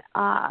 and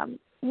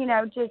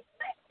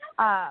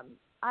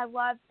I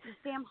love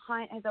Sam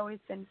Hunt has always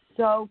been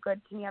so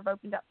good to me. I've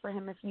opened up for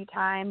him a few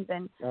times,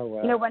 and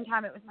one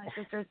time it was my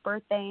sister's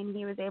birthday, and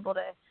he was able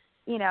to,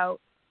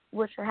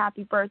 wish her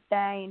happy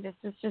birthday, and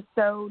just was just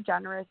so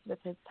generous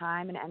with his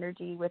time and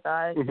energy with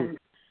us, and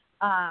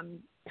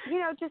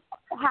just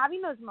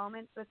having those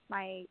moments with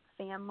my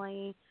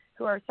family,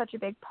 who are such a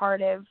big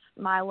part of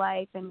my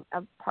life and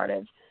a part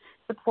of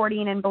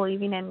supporting and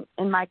believing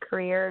in my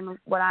career and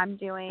what I'm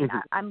doing.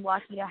 I'm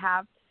lucky to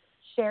have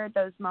shared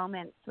those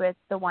moments with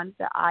the ones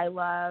that I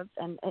love,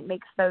 and it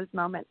makes those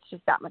moments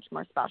just that much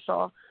more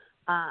special.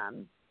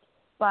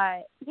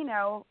 But, you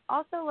know,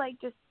 also like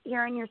just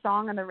hearing your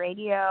song on the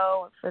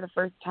radio for the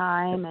first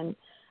time, and,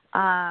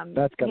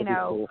 that's gotta you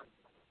know, be cool.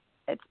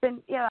 It's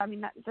been, I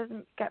mean, that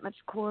doesn't get much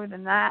cooler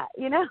than that,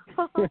 you know,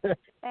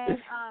 and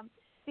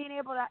being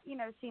able to, you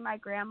know, see my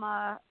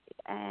grandma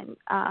and,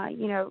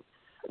 you know,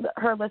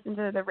 her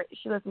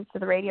she listens to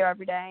the radio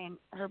every day, and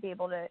her be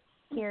able to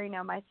hear, you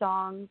know, my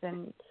songs,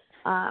 and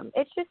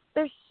it's just,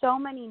 there's so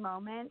many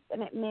moments,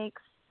 and it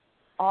makes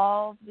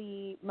all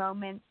the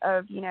moments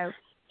of, you know,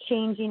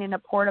 changing in a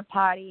porta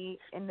potty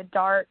in the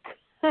dark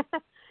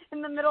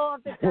in the middle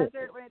of the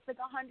desert when it's like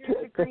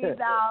 100 degrees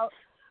out,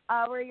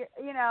 where you're,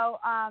 you know,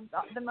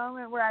 the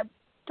moment where I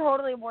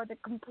totally wore the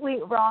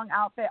complete wrong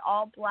outfit,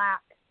 all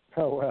black.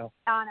 Oh, wow.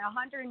 On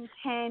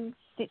 110,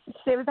 it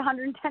was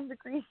 110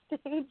 degree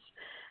stage,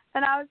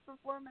 and I was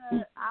performing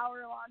an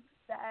hour-long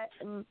set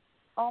and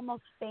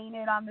almost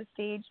fainted on the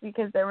stage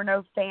because there were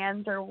no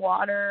fans or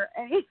water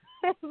or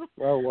anything.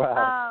 Oh,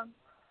 wow.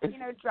 You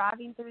know,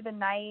 driving through the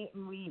night,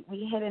 and we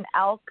hit an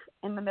elk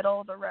in the middle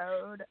of the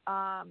road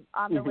on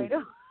the way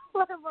to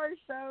one of our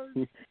shows.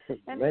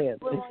 And this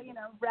little, you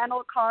know,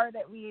 rental car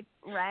that we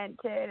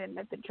rented and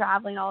had been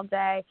traveling all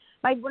day.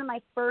 One of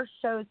my first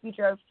shows, we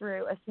drove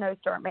through a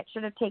snowstorm. It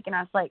should have taken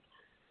us like,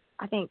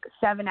 I think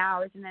 7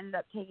 hours, and ended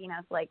up taking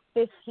us like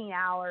 15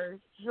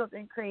 hours.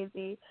 Something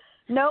crazy.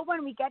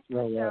 When we get to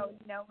the show,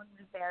 no one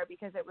was there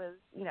because it was,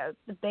 you know,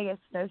 the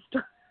biggest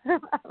snowstorm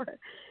ever.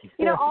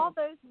 You know, all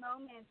those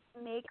moments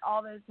make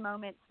all those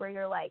moments where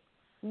you're like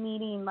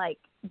meeting like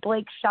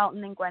Blake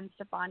Shelton and Gwen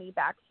Stefani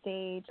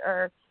backstage,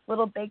 or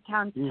Little Big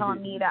Town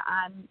telling me that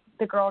I'm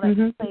the girl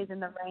that plays in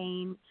the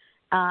rain,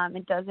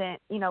 and doesn't,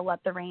 you know,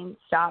 let the rain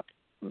stop,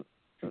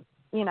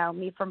 you know,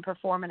 me from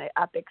performing an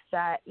epic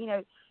set. You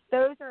know,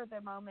 those are the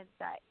moments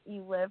that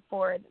you live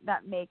for,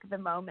 that make the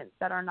moments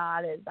that are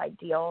not as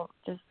ideal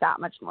just that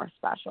much more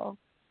special.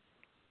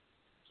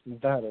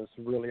 That is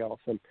really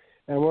awesome.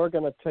 And we're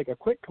going to take a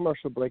quick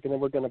commercial break, and then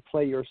we're going to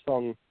play your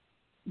song,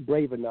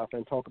 Brave Enough,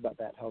 and talk about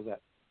that. How's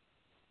that?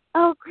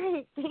 Oh,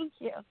 great. Thank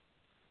you.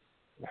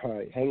 All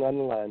right. Hang on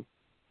the line.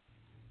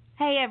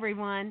 Hey,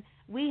 everyone.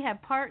 We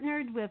have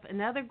partnered with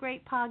another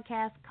great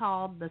podcast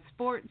called the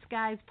Sports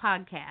Guys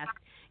Podcast.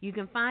 You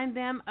can find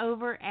them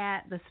over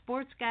at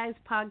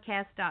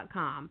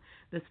thesportsguyspodcast.com.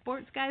 The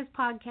Sports Guys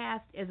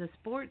Podcast is a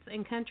sports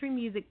and country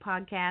music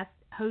podcast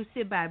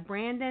hosted by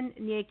Brandon,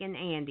 Nick, and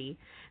Andy.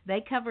 They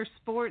cover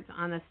sports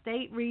on a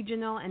state,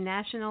 regional, and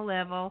national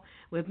level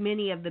with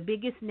many of the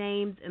biggest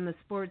names in the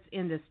sports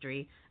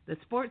industry. The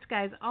Sports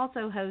Guys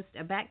also host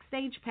a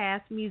Backstage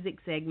Pass music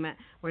segment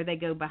where they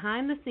go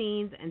behind the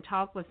scenes and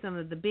talk with some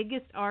of the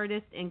biggest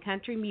artists in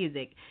country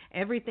music,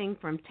 everything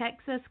from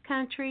Texas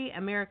country,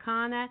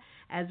 Americana,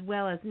 as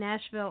well as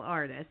Nashville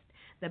artists.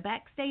 The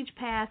Backstage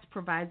Pass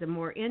provides a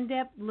more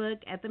in-depth look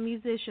at the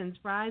musicians'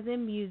 rise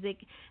in music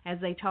as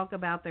they talk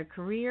about their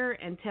career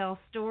and tell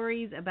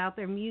stories about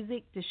their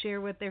music to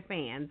share with their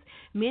fans.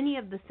 Many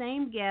of the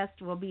same guests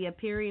will be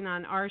appearing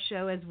on our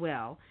show as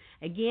well.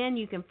 Again,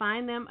 you can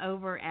find them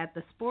over at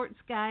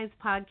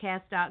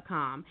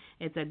thesportsguyspodcast.com.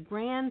 It's a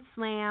grand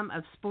slam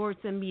of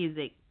sports and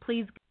music.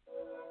 Please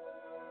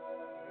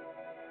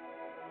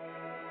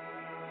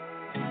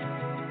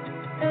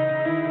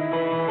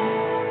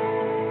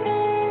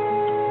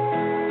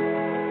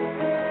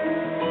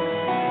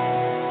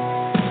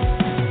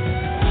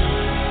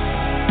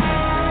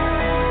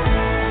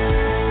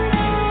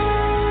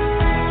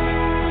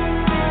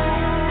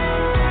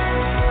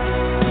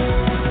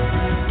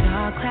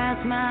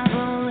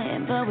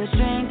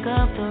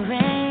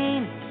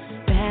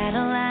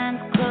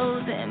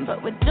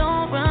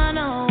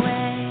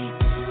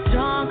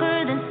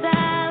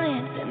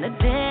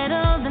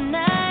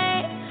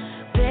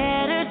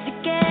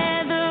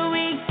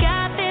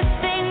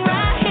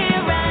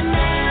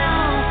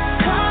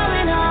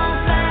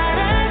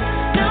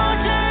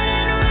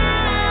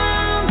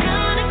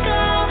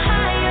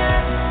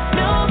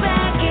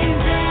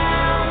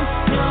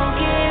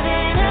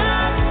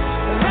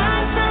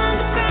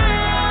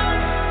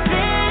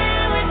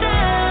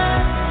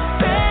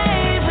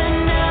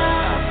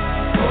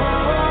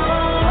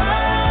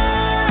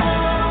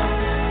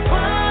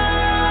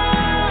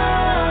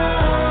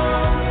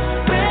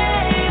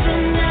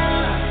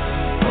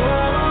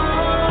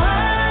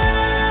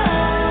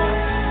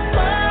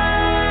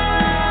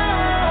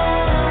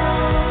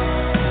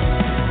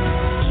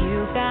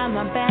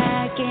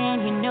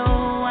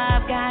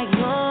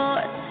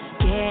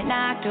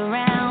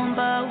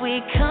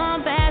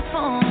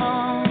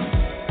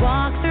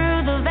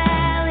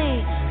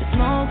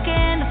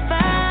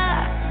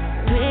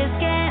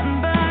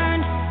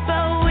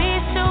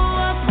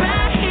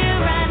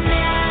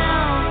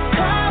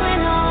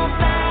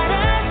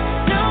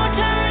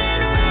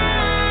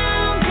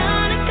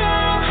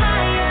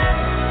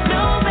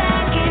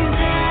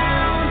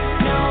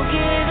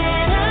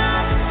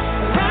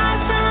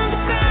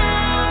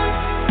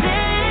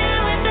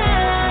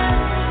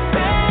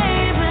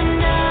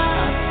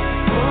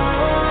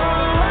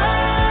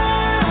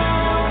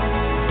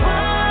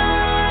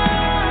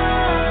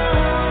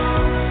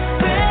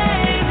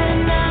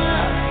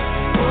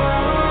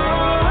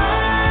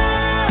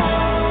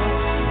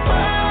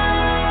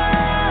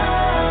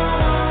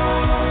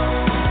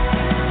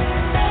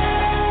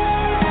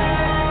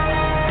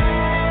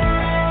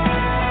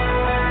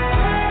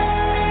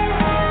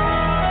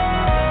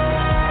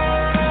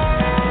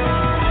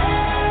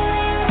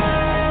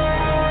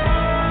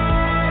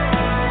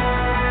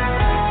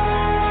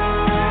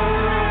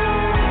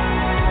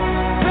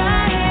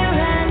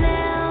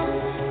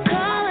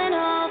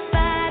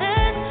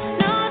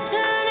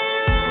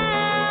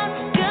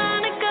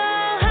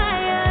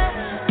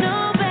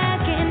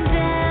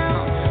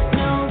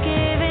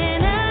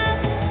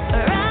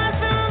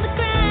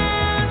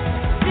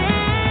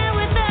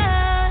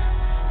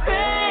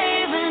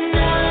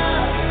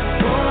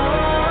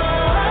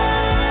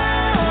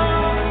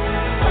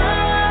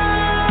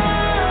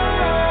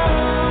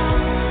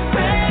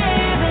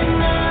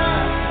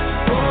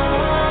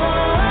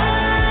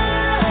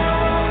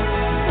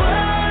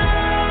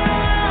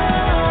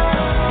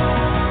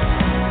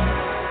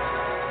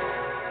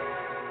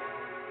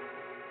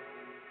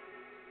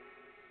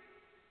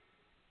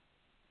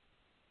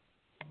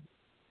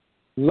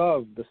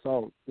Love the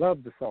song.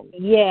 Love the song.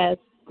 Yes,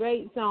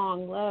 great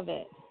song. Love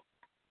it.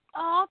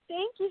 Oh,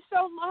 thank you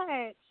so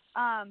much.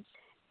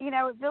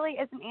 It really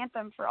is an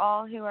anthem for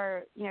all who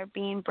are,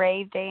 being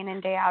brave day in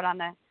and day out on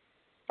the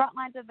front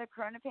lines of the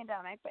corona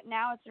pandemic. But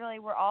now it's really,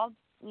 we're all,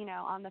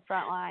 on the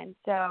front lines.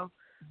 So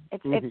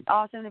it's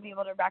awesome to be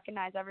able to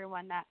recognize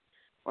everyone that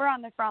we're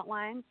on the front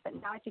lines. But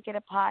now I think it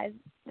applies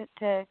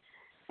to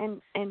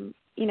and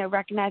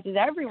recognizes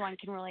everyone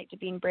can relate to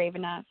being brave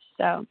enough.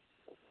 So.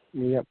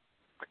 Yep.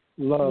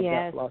 Love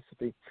that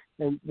philosophy.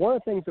 And one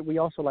of the things that we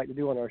also like to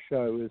do on our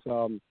show is,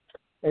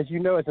 as you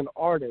know, as an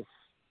artist,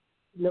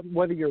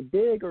 whether you're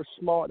big or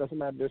small, it doesn't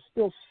matter. There's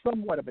still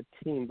somewhat of a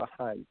team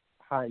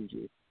behind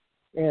you.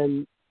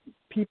 And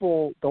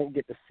people don't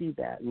get to see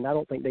that, and I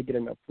don't think they get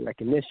enough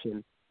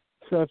recognition.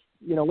 So,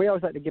 we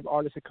always like to give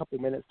artists a couple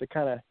minutes to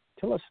kind of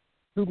tell us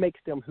who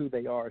makes them who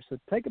they are. So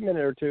take a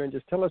minute or two and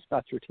just tell us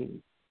about your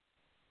team.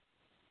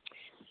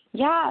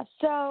 Yeah,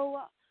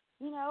 so,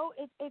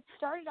 it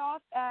started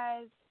off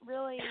as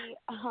really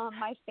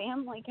my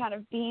family kind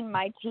of being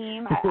my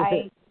team.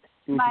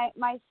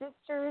 My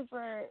sisters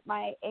were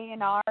my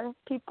A&R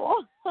people.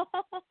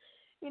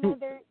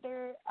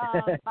 They're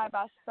my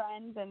best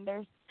friends, and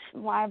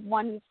I have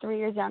one who's 3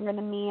 years younger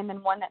than me, and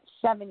then one that's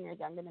 7 years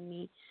younger than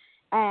me.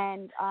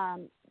 And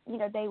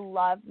they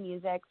love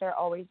music. They're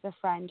always the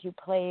friend who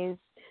plays.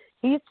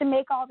 He used to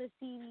make all the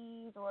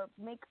CDs or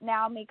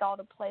make all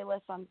the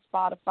playlists on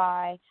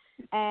Spotify,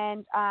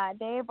 and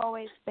they've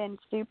always been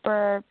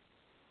super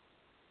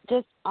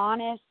just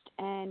honest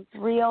and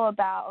real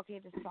about, okay,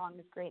 this song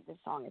is great, this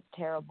song is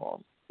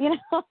terrible, and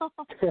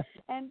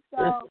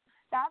so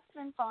that's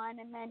been fun.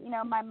 And then,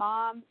 my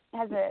mom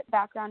has a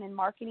background in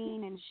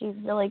marketing, and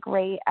she's really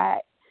great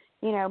at,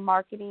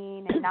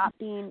 marketing and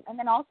and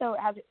then also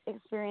has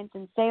experience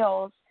in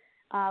sales,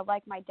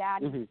 like my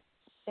dad. Mm-hmm.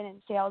 Been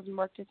in sales and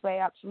worked his way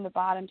up from the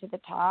bottom to the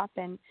top.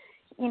 And,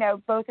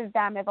 both of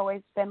them have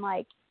always been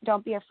like,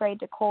 don't be afraid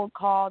to cold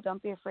call.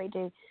 Don't be afraid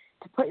to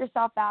put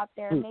yourself out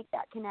there, make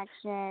that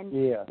connection.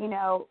 Yeah.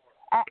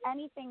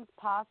 Anything's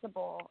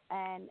possible.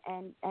 And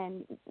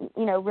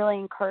really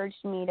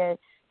encouraged me to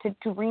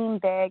dream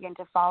big and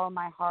to follow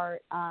my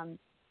heart. And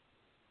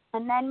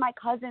then my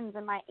cousins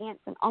and my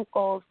aunts and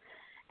uncles,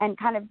 and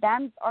kind of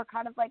them are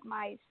kind of like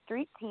my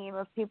street team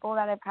of people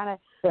that have kind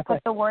of put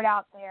the word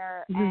out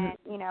there. And,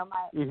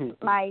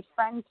 my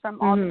friends from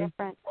all the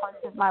different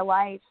parts of my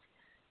life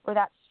were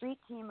that street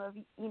team of,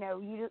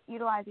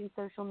 utilizing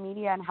social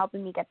media and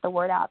helping me get the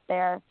word out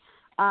there.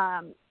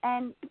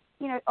 And,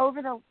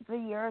 over the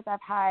years, I've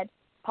had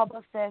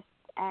publicists,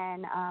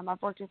 and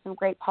I've worked with some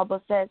great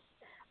publicists.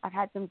 I've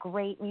had some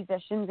great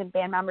musicians and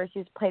band members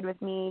who's played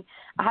with me.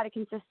 I had a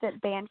consistent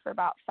band for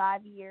about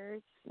 5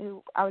 years.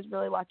 I was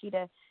really lucky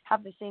to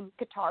have the same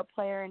guitar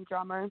player and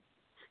drummer.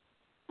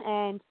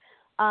 And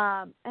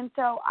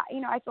so,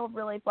 I feel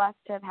really blessed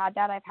to have had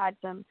that. I've had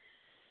some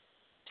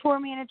tour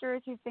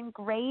managers who've been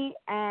great.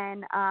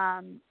 And,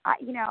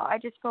 I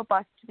just feel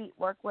blessed to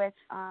work with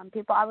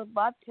people. I would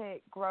love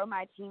to grow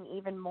my team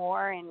even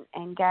more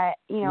and get,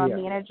 a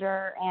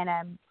manager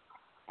and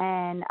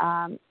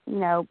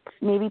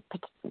maybe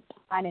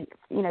find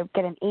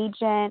get an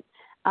agent,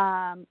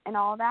 and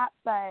all that.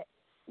 But,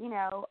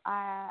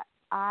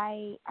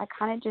 I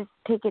kind of just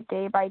take it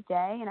day by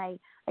day, and I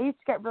used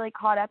to get really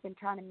caught up in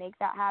trying to make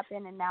that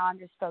happen, and now I'm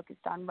just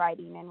focused on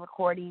writing and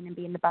recording and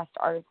being the best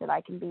artist that I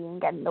can be and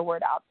getting the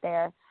word out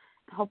there.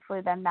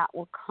 Hopefully then that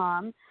will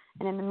come.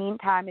 And in the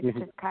meantime, it's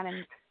just kind of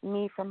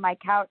me from my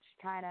couch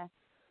trying to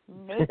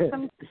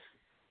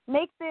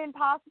make the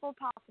impossible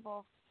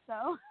possible.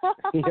 So.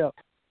 Yeah.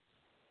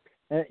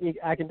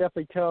 I can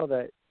definitely tell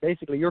that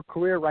basically your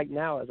career right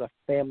now is a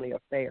family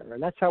affair,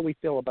 and that's how we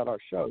feel about our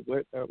show.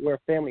 We're a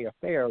family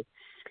affair.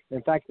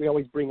 In fact, we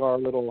always bring our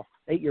little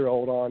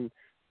 8-year-old on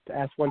to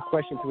ask one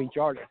question to each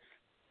artist.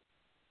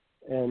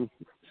 And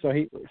so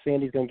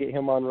Sandy's going to get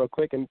him on real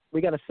quick. And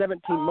we got a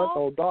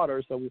 17-month-old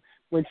daughter, so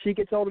when she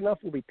gets old enough,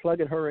 we'll be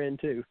plugging her in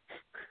too.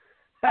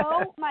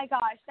 Oh, my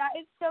gosh. That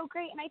is so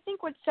great. And I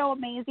think what's so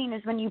amazing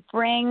is when you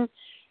bring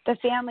the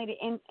family to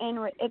in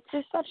it's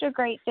just such a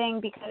great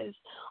thing, because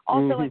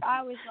also like I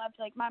always loved,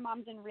 like, my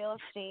mom's in real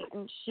estate,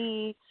 and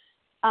she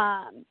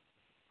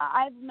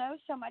I know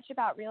so much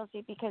about real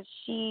estate because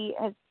she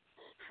has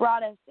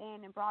brought us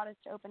in and brought us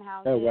to open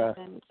houses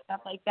and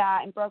stuff like that,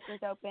 and brokers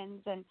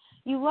opens, and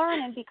you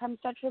learn and become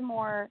such a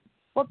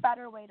what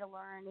better way to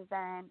learn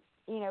than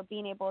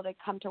being able to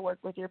come to work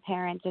with your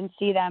parents and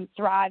see them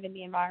thrive in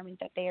the environment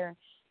that they're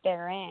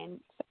in.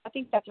 So I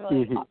think that's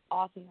really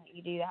awesome that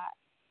you do that.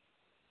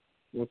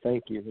 Well,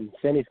 thank you. And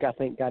Sandy's got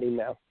him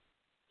now.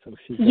 So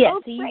she's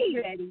he's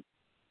ready.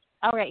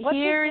 All right,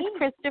 here is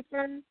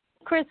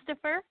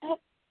Christopher.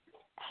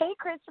 Hey,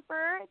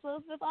 Christopher. It's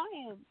Elizabeth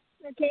Lyons.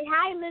 Okay,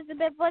 hi,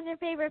 Elizabeth. What's your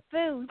favorite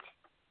food?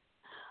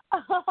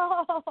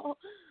 Oh,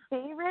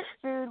 favorite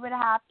food would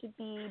have to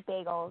be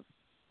bagels,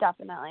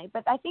 definitely.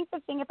 But I think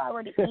the thing, if I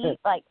were to eat,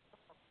 like,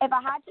 if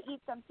I had to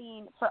eat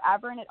something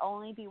forever and it'd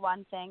only be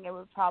one thing, it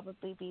would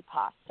probably be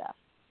pasta.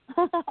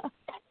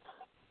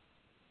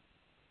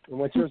 And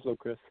what's yours, though,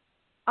 Chris?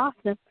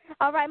 Awesome.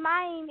 All right,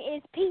 mine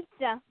is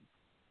pizza.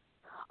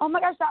 Oh my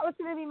gosh, that was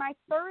going to be my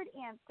third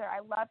answer. I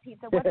love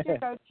pizza. What's your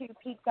go-to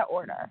pizza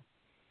order?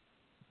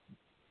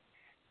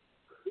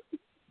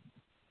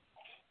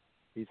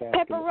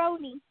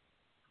 Pepperoni.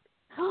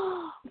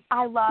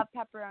 I love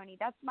pepperoni.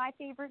 That's my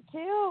favorite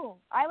too.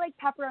 I like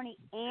pepperoni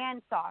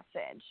and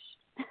sausage.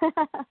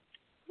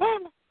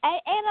 and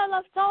I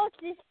love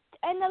sausage.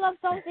 And I love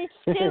sausage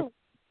too.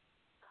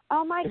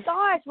 Oh my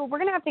gosh. Well, we're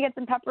going to have to get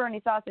some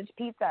pepperoni sausage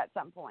pizza at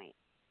some point.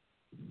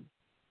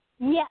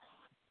 Yes.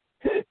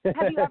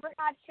 Have you ever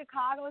had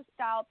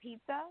Chicago-style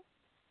pizza?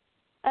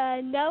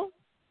 No.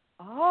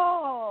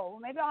 Oh,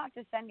 maybe I'll have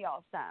to send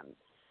y'all some.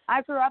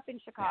 I grew up in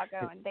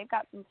Chicago, and they've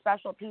got some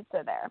special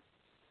pizza there.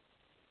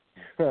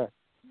 Bye.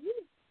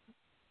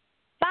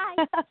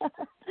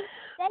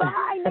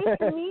 Bye. Nice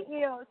to meet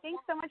you.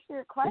 Thanks so much for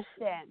your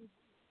question.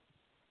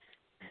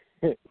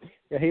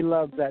 Yeah, he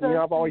loves that. So you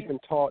know, I've always been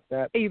taught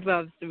that he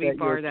loves to be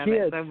part of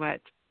it so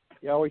much.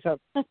 You always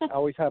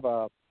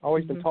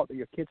been taught that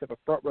your kids have a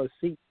front row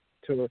seat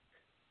to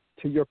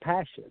your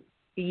passion.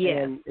 Yes.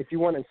 And if you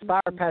want to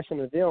inspire passion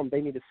in them,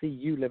 they need to see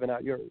you living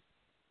out yours.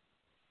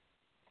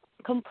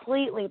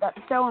 Completely. That's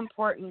so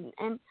important.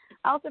 And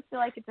I also feel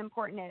like it's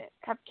important to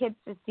have kids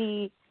to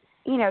see,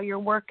 you know, your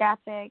work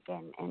ethic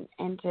and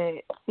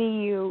to see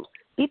you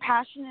be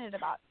passionate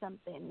about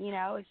something, you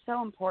know, it's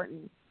so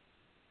important.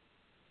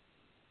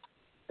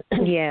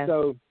 Yeah.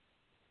 So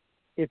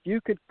if you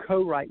could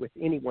co-write with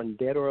anyone,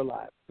 dead or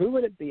alive, who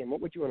would it be and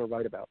what would you want to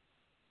write about?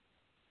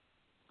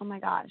 Oh my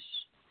gosh.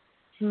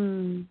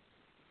 Probably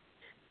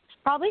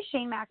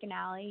Shane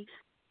McAnally.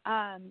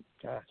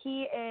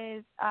 He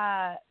is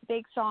a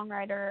big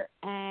songwriter,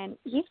 and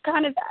he's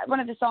kind of one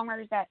of the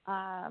songwriters that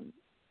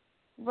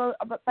wrote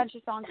a bunch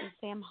of songs with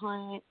Sam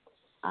Hunt,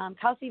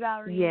 Kelsey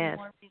Ballerini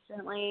more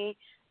recently.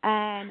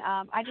 And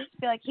I just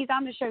feel like he's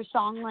on the show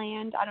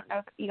Songland. I don't know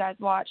if you guys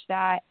watch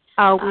that.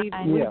 Oh,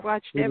 we've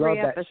watched every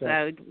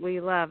episode. Show. We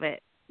love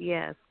it.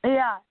 Yes.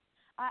 Yeah.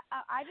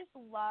 I just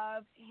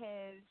love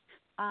his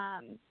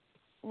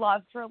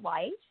love for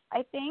life,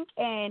 I think,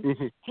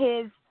 and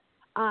his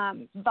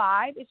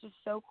vibe is just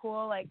so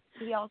cool. Like,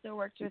 he also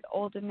works with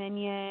Old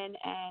Dominion,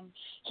 and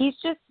he's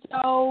just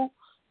so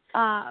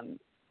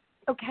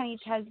Kenny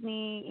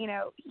Chesney, you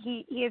know,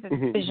 he is a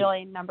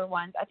bajillion number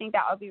ones. I think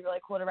that would be really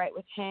cool to write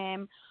with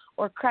him.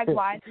 Or Craig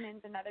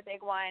Wiseman's another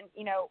big one,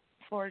 you know,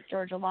 for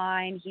Georgia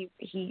Line. He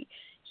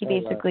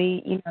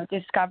basically, you know,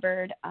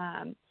 discovered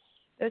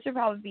those would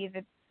probably be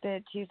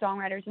the two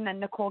songwriters. And then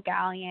Nicole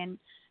Gallion,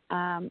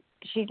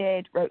 she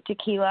wrote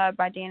Tequila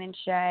by Dan and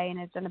Shay, and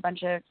has done a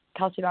bunch of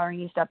Kelsey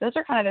Ballerini stuff. Those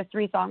are kind of the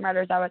three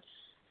songwriters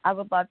I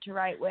would love to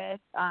write with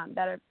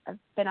that have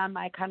been on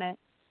my kind of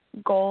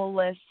goal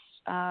list.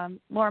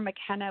 Laura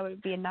McKenna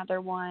would be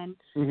another one.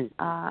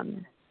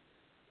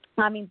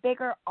 I mean,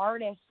 bigger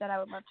artists that I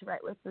would love to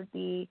write with would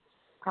be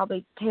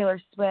probably Taylor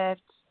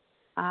Swift,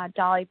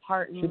 Dolly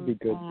Parton. Should be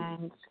good.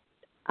 And,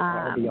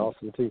 that would be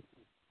awesome, too.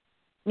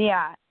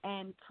 Yeah,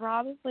 and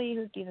probably,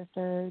 who'd be the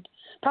third?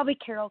 Probably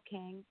Carole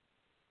King.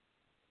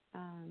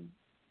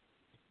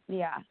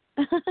 Yeah.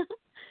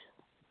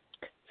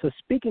 So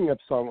speaking of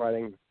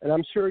songwriting, and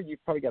I'm sure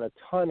you've probably got a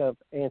ton of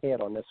head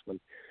on this one,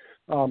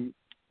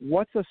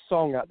 what's a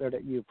song out there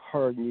that you've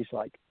heard and you're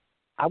like,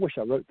 I wish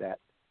I wrote that?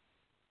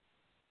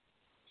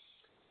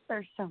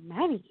 There's so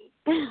many.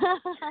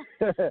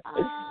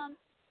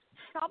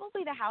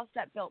 Probably The House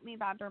That Built Me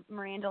by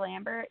Miranda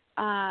Lambert.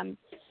 That's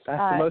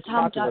the most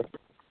popular.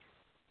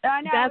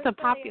 I know, that's a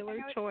popular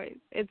choice.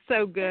 It's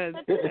so good.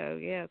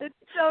 Yes. It's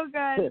so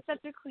good. It's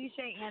such a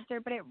cliche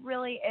answer, but it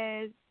really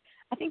is.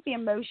 I think the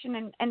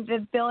emotion and the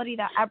ability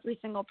that every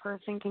single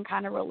person can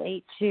kind of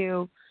relate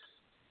to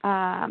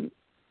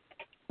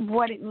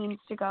what it means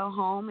to go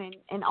home.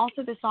 And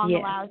also the song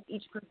allows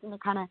each person to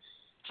kind of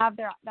have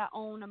that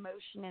own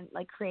emotion and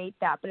like create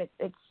that, but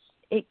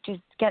it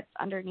just gets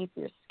underneath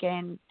your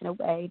skin in a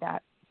way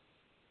that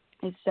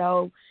is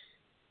so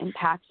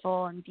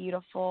impactful and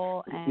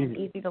beautiful and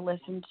easy to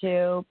listen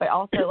to, but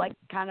also like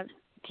kind of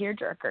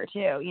tearjerker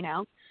too, you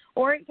know,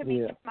 or it could make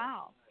you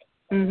smile.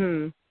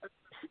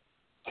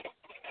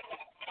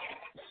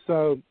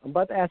 So I'm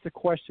about to ask a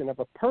question of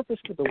a purpose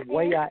for the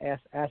way I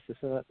asked this,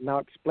 and I'll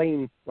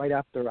explain right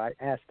after I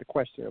ask the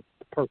question of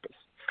the purpose.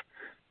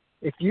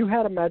 If you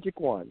had a magic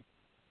wand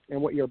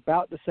and what you're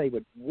about to say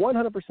would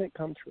 100%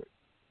 come true,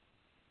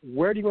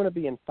 where do you want to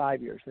be in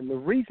 5 years? And the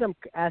reason I'm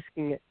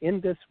asking it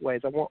in this way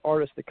is I want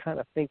artists to kind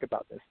of think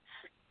about this,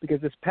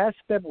 because this past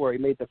February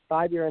made the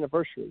 5-year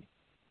anniversary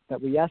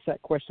that we asked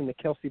that question to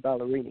Kelsey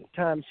Ballerini.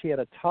 Time she had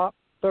a top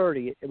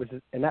 30,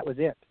 and that was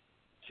it.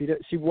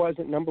 She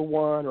wasn't number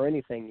one or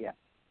anything yet.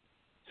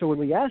 So when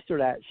we asked her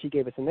that, she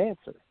gave us an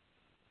answer.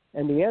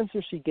 And the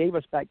answer she gave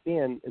us back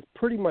then is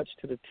pretty much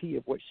to the T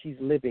of what she's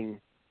living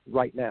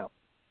right now.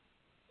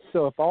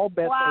 So if all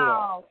bets are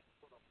off,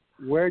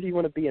 where do you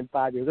want to be in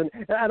 5 years?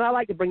 And I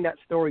like to bring that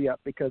story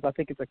up because I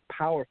think it's a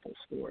powerful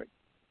story.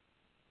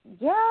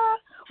 Yeah.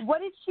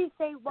 What did she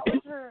say? What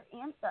was her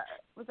answer?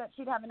 Was that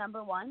she'd have a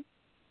number one?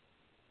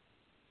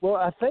 Well,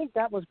 I think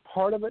that was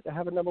part of it to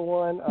have a number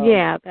one.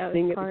 Yeah, that was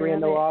sing part at the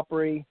Grand of Ole it.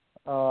 Opry.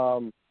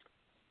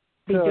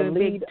 Be to doing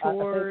lead, big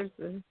tours.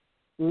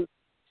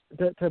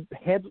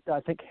 I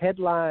think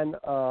headline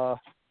a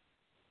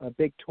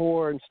big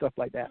tour and stuff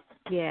like that.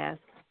 Yes.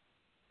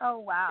 Oh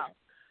wow.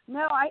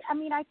 No, I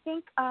mean I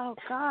think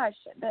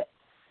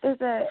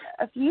there's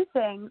a few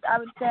things. I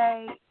would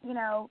say,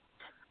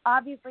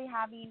 obviously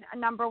having a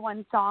number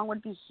one song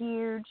would be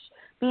huge.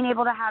 Being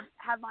able to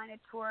headline a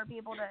tour, be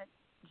able to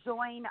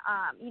join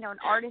an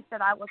artist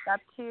that I look up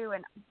to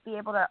and be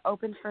able to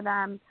open for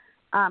them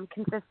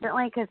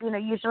consistently, because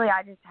usually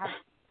I've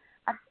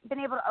been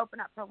able to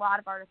open up for a lot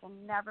of artists I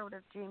never would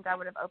have dreamed I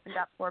would have opened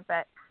up for,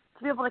 but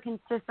to be able to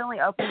consistently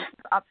open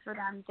up for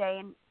them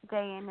day in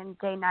and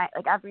day night,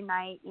 like every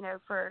night,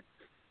 for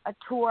a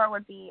tour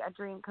would be a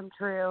dream come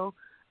true.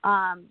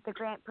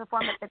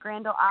 Perform at the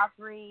Grand Ole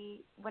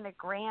Opry, win a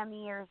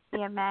Grammy or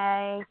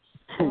CMA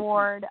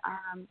award.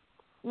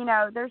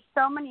 There's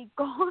so many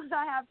goals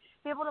I have.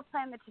 Be able to play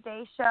on the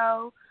Today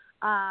Show.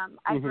 I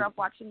grew up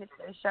watching the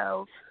Today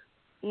Show,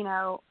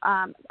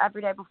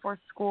 every day before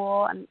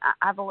school, and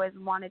I've always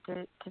wanted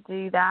to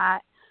do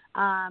that.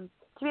 To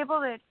be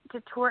able to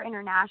tour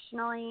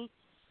internationally,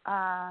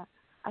 I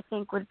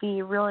think would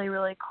be really,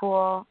 really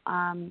cool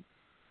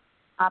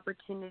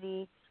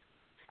opportunity.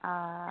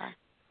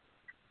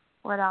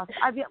 What else?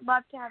 I'd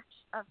love to have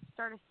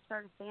start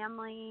a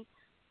family.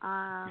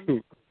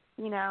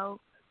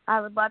 I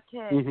would love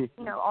to,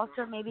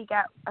 also maybe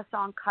get a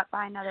song cut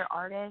by another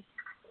artist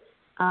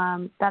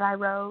that I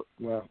wrote.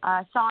 Wow.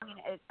 A song in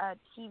a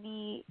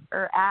TV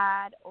or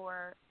ad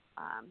or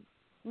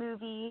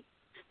movie.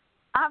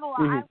 I have a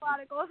lot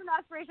of goals and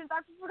aspirations.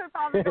 I could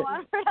probably go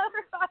on for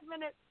another 5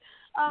 minutes.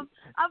 I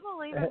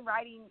believe in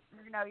writing,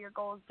 your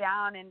goals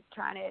down and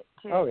trying to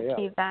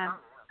achieve them.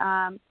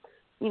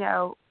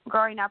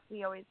 Growing up,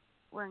 we always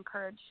were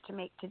encouraged to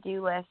make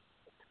to-do lists,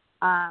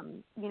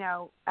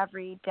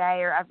 every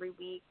day or every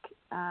week,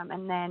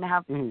 and then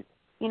have,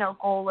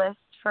 goal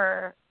lists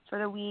for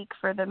the week,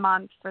 for the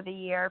month, for the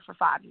year, for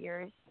 5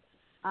 years.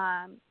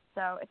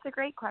 So it's a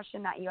great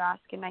question that you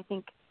ask, and I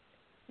think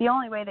the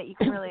only way that you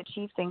can really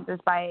achieve things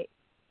is by,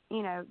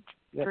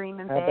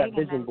 dreaming big. Have that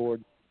vision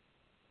board.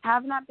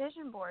 Having that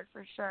vision board,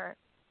 for sure.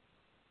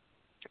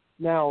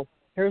 Now,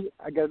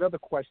 I got another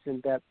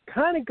question that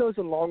kind of goes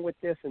along with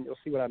this, and you'll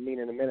see what I mean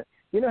in a minute.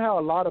 You know how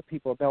a lot of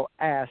people, they'll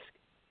ask,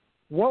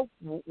 what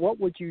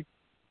would you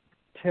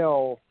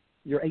tell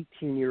your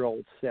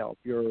 18-year-old self?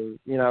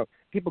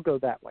 People go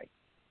that way.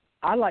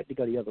 I like to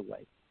go the other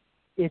way.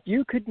 If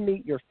you could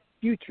meet your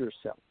future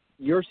self,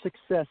 your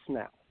success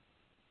now,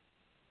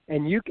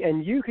 and you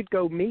could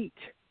go meet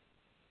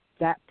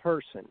that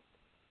person,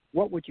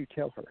 what would you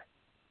tell her?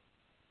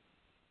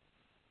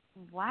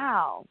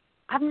 Wow.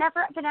 I've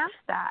never been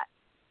asked that.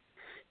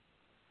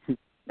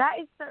 That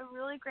is a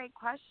really great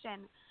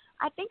question.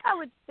 I think I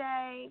would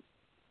say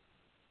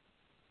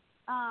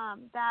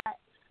that,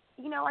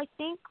 I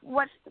think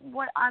what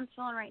I'm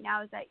feeling right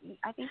now is that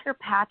I think your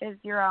path is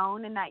your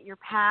own, and that your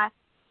path,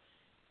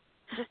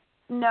 just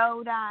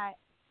know that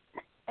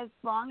as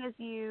long as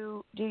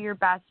you do your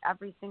best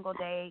every single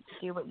day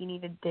to do what you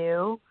need to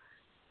do,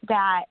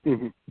 that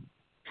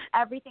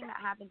everything that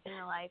happens in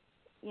your life,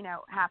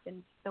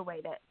 happens the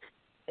way that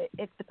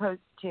it's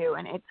supposed to,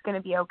 and it's going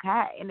to be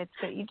okay. And it's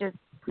good. You just,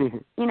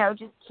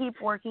 just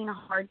keep working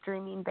hard,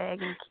 dreaming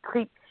big, and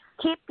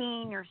keep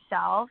being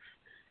yourself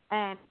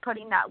and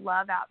putting that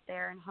love out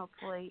there, and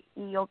hopefully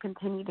you'll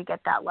continue to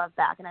get that love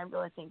back. And I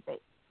really think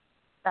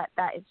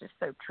that is just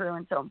so true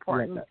and so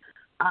important.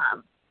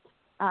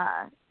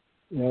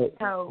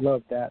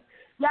 Love that.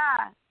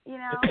 Yeah,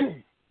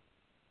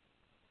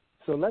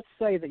 So let's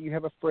say that you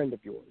have a friend of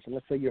yours, and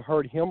let's say you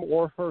heard him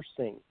or her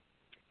sing,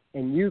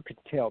 and you could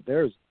tell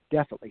there's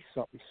definitely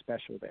something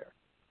special there.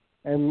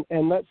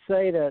 And let's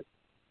say that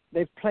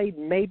they've played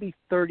maybe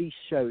 30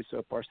 shows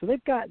so far, so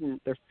they've gotten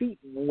their feet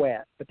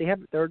wet, but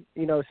they've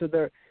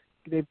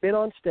been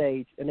on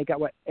stage, and they got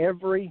what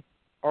every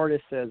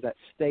artist says, that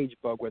stage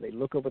bug, where they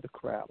look over the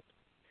crowd,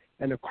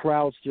 and the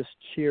crowd's just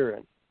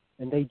cheering,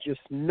 and they just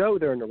know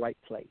they're in the right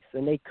place,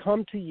 and they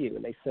come to you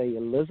and they say,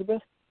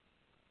 Elizabeth,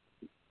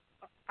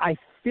 I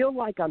feel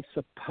like I'm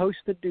supposed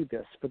to do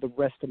this for the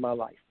rest of my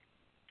life.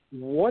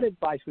 What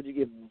advice would you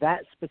give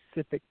that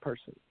specific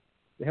person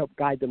to help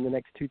guide them the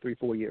next 2, 3,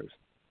 4 years?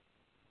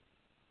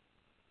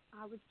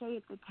 I would say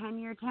it's a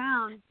 10-year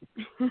town.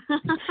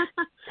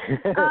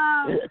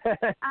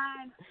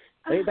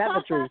 Ain't that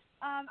the truth?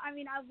 I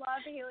mean, I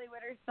love the Haley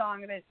Whitter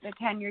song, the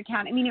 10-year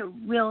town. I mean, it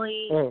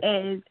really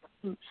is.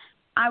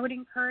 I would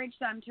encourage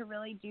them to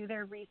really do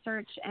their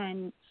research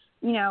and,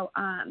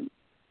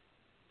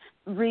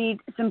 read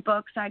some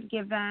books I'd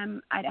give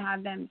them. I'd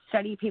have them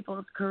study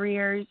people's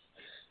careers.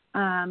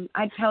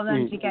 I'd tell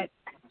them to get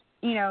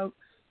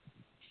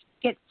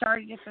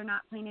started if they're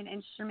not playing an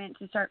instrument,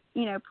 to start,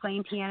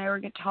 playing piano or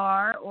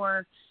guitar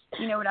or,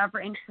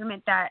 whatever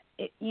instrument that,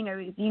 is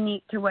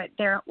unique to where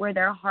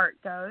their heart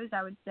goes.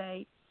 I would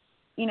say,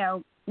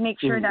 make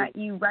sure that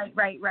you write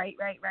as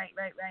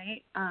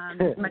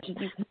much as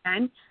you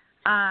can.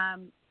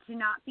 to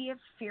not be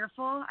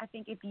fearful. I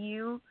think if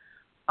you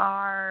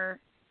are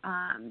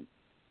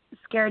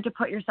scared to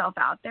put yourself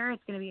out there,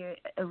 it's going to be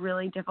a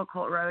really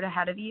difficult road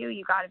ahead of you.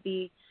 You got to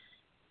be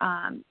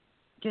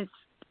just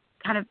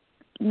kind of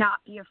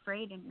not be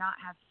afraid and not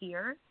have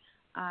fear,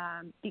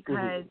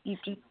 because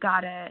you've just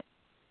got to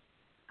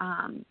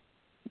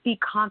be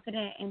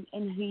confident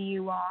in who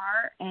you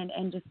are,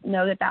 and just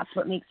know that that's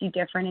what makes you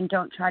different, and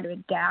don't try to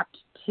adapt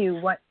to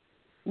what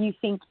you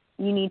think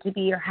you need to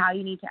be or how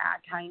you need to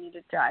act, how you need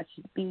to dress.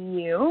 Just be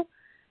you,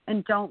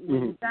 and don't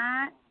lose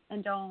that,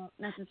 and don't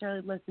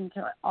necessarily listen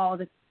to all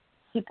the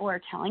people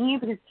are telling you,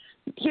 because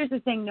here's the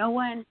thing, no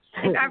one,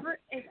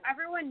 if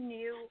everyone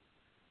knew,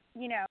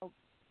 you know,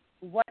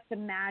 what the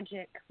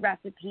magic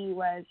recipe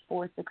was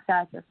for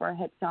success or for a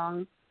hit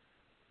song,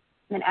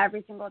 then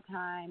every single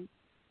time,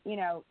 you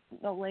know,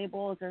 the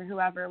labels or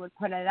whoever would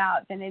put it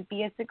out, then it'd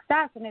be a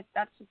success, and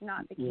that's just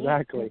not the case.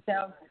 Exactly.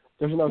 So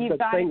there's no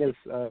such thing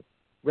as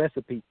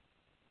recipe.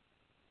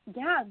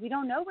 Yeah, we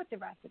don't know what the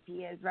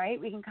recipe is, right?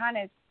 We can kind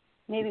of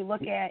maybe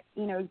look at,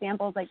 you know,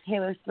 examples like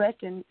Taylor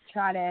Swift and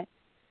try to,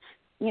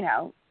 you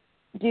know,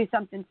 do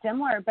something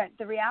similar. But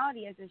the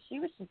reality is she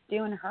was just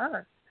doing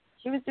her.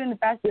 She was doing the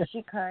best that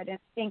she could. And I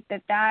think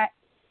that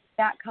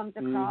comes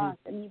across.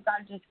 And you've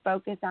got to just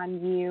focus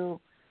on you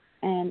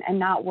and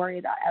not worry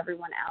about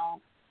everyone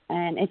else.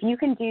 And if you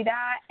can do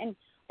that, and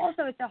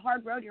also it's a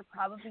hard road. You're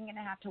probably going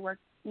to have to work,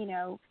 you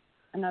know,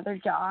 another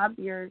job.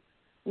 You're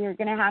going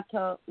to have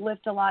to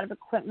lift a lot of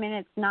equipment.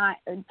 It's not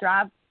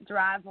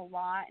drive a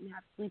lot and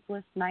have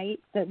sleepless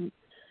nights. And,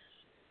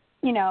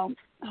 you know,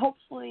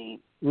 hopefully,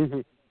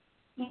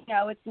 you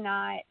know, it's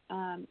not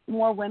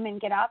more women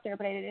get out there,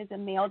 but it is a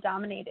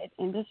male-dominated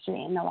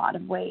industry in a lot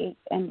of ways.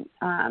 And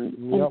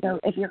and so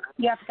if you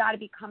have got to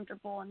be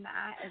comfortable in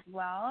that as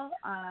well.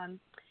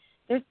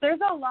 There's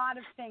a lot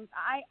of things.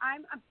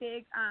 I'm a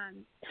big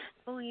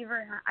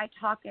believer. I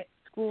talk at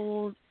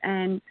schools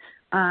and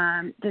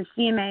the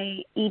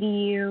CMA,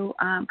 EDU,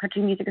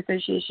 Country Music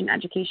Association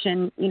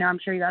education. You know, I'm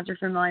sure you guys are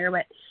familiar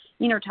with.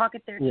 You know, talk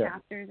at their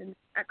chapters and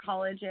at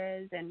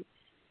colleges, and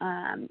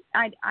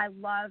I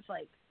love,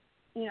 like,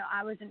 you know,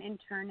 I was an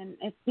intern, and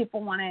if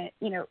people want to,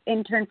 you know,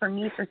 intern for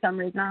me for some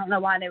reason, I don't know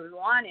why they would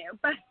want to,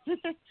 but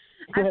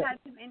I've had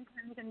some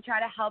interns and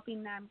try to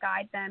helping them,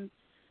 guide them.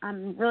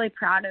 I'm really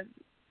proud of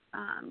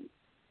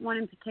one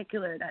in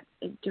particular that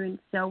is doing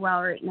so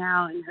well right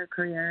now in her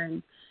career,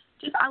 and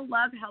just I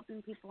love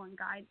helping people and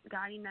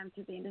guiding them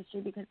through the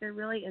industry, because there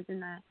really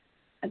isn't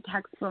a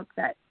textbook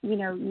that, you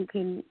know, you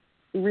can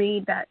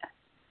read that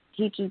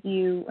teaches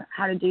you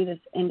how to do this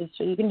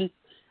industry. You can just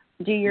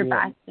do your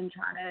best and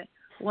try to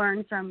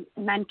learn from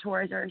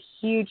mentors. Are a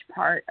huge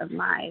part of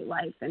my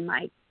life and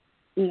my,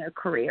 you know,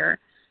 career,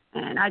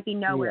 and I'd be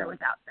nowhere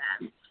without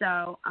them.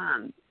 So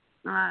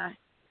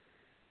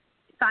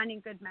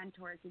finding good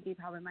mentors would be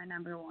probably my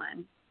number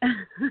one.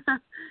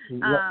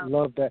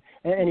 Love that.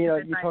 And you know,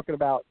 you're talking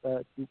about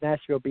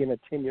Nashville being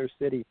a 10-year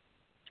city.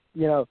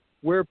 You know,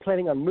 we're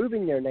planning on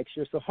moving there next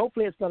year, so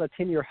hopefully it's not a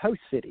 10-year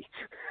host city.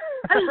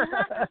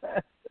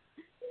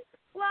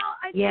 Well,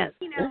 I think,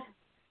 you know,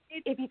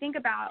 if you think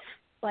about,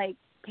 like,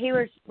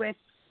 Taylor Swift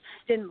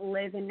didn't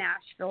live in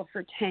Nashville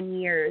for 10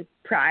 years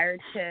prior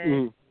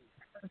to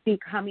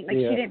becoming, like,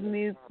 she didn't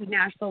move to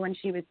Nashville when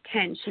she was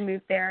 10. She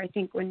moved there, I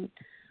think, when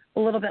a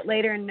little bit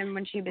later, and then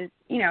when she was,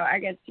 you know, I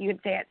guess you would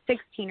say at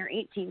 16 or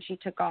 18 she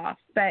took off.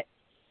 But,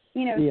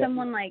 you know,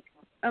 someone like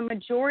a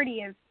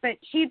majority of, but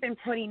she'd been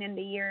putting in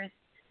the years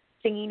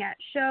singing at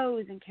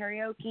shows and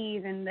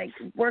karaoke and, like,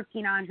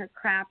 working on her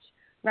craft,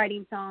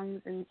 writing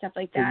songs and stuff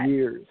like that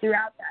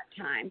throughout that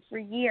time, for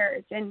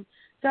years. And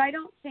so I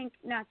don't think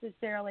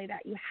necessarily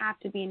that you have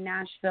to be in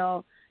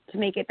Nashville to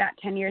make it that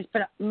 10 years.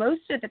 But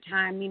most of the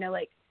time, you know,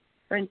 like,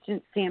 for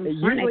instance, Sam Hunt,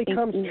 usually I think,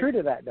 comes true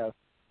to that, though.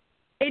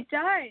 It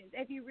does.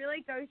 If you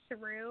really go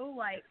through,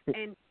 like,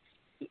 and,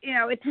 you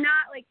know, it's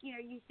not like, you know,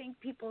 you think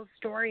people's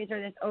stories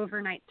are this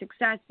overnight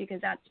success because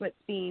that's what's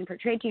being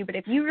portrayed to you. But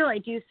if you really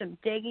do some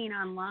digging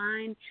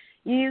online,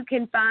 you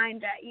can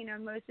find that, you know,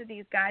 most of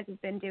these guys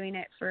have been doing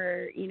it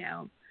for, you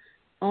know,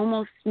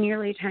 almost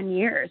nearly 10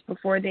 years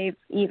before they've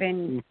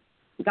even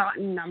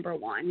gotten number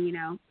one, you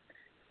know.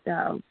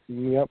 So.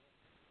 Yep.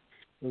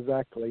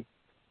 Exactly.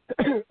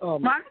 Well,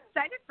 I'm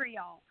excited for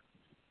y'all.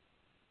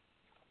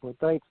 Well,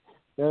 thanks.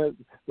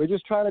 We're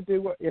just trying to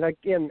do what, and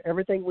again,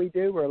 everything we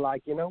do, we're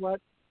like, you know what?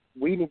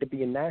 We need to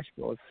be in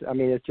Nashville.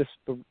 It's just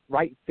the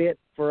right fit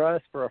for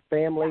us, for our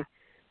family.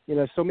 You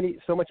know,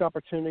 so much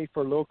opportunity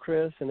for little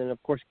Chris, and then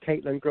of course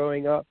Caitlin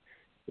growing up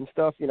and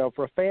stuff. You know,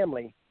 for a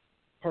family,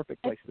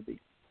 perfect place to be.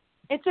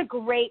 It's a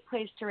great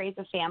place to raise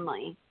a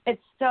family.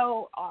 It's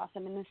so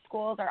awesome, and the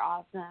schools are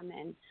awesome,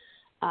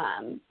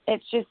 and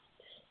it's just,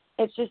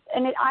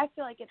 and I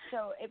feel like it's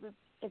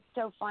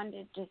so fun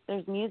to just,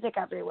 there's music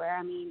everywhere.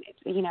 I mean,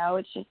 you know,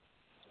 it's just,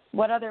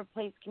 what other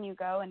place can you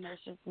go and there's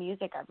just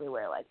music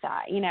everywhere like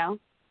that, you know?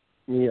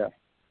 Yeah.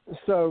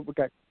 So we've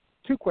got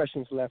 2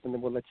 questions left, and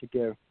then we'll let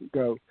you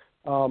go.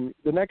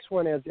 The next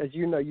one is, as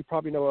you know, you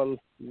probably know a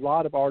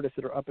lot of artists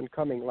that are up and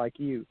coming like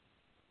you.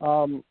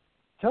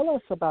 tell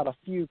us about a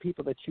few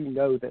people that you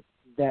know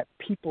that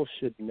people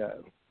should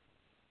know.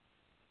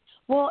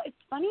 Well, it's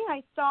funny.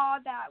 I saw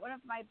that one of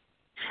my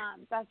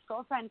best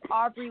girlfriends,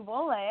 Aubrey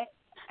Willett,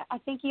 I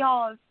think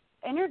y'all have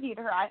interviewed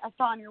her. I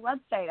saw on your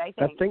website, I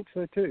think. I think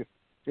so, too.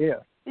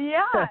 Yeah.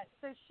 Yeah.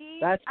 So she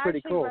That's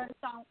pretty cool. wrote a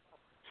song.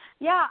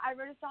 Yeah, I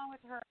wrote a song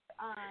with her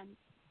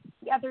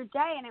the other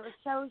day, and it was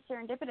so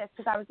serendipitous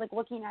because I was, like,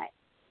 looking at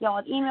y'all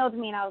had emailed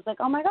me, and I was like,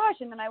 oh, my gosh.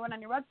 And then I went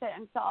on your website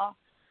and saw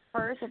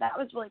her, so that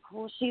was really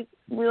cool. She's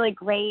really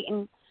great,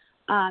 and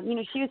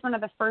she was one of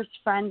the first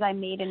friends I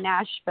made in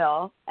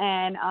Nashville,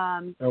 and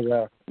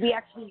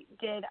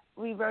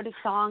we wrote a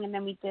song, and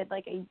then we did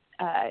like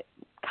a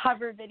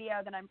cover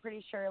video that I'm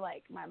pretty sure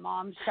like my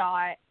mom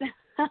shot,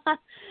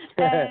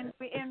 and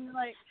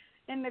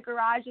in the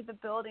garage of the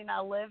building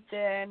I lived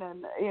in,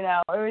 and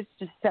it was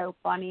just so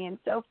funny and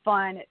so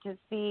fun to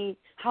see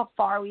how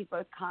far we've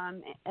both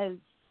come as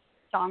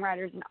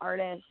songwriters and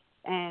artists,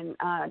 and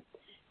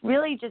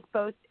really just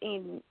both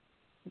in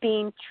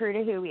being true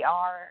to who we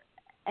are.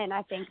 And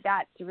I think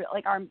that's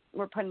like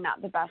we're putting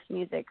out the best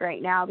music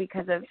right now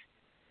because of,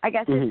 I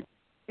guess, it's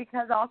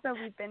because also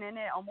we've been in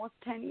it almost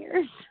 10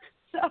 years.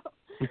 So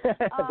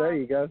there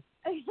you go.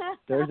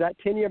 There's that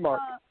 10-year mark.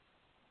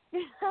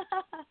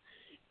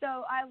 So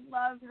I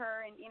love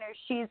her, and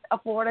she's a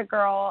Florida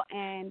girl,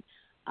 and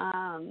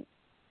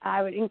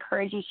I would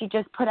encourage you. She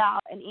just put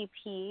out an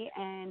EP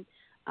and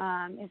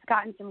has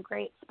gotten some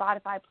great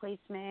Spotify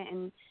placement,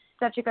 and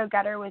such a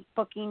go-getter with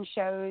booking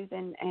shows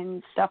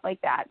and stuff like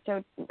that.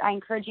 So I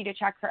encourage you to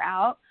check her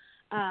out.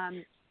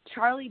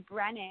 Charlie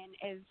Brennan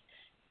is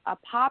a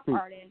pop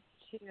artist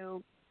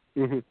who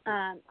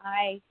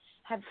I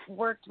have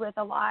worked with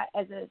a lot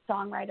as a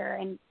songwriter,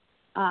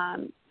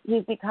 and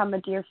he's become a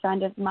dear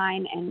friend of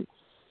mine. And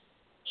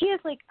he has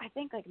I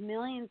think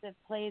millions of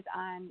plays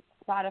on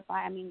Spotify.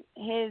 I mean,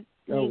 his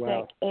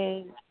music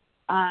is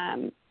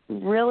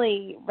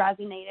really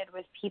resonated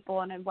with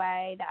people in a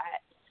way that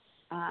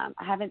I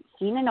haven't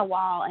seen in a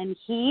while, and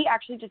he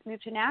actually just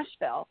moved to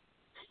Nashville,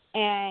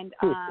 and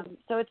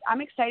so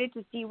I'm excited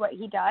to see what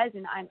he does,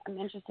 and I'm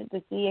interested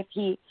to see if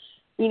he,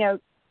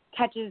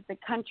 catches the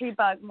country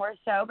bug more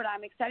so. But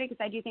I'm excited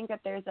because I do think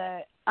that there's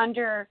a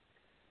under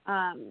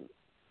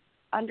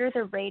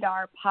the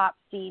radar pop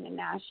scene in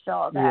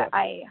Nashville that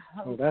I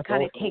hope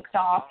kind of takes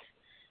off.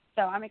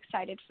 So I'm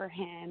excited for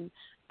him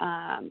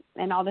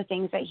and all the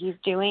things that he's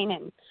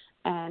doing,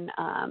 and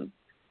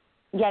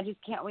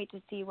just can't wait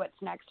to see what's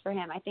next for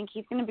him. I think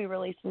he's going to be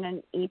releasing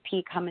an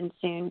EP coming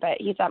soon, but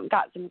he's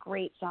got some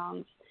great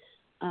songs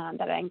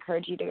that I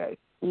encourage you to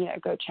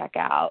go check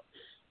out.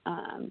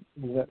 That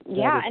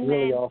is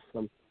really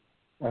awesome.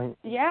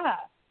 Yeah.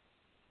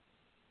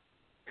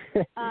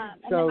 And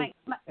so,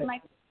 then my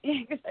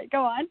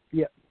go on.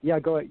 Yeah,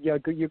 go ahead. Yeah,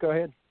 you go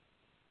ahead.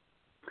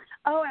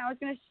 Oh, and I was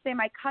going to say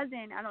my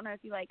cousin, I don't know if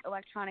you like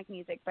electronic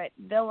music, but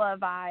Villa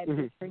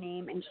Vibe is her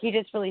name, and she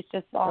just released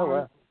a song.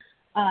 Oh,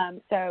 wow.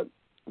 So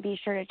be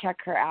sure to check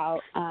her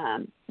out.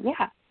 Oh,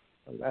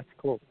 that's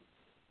cool.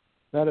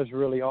 That is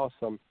really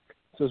awesome.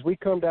 So as we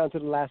come down to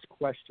the last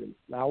question,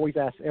 I always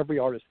ask every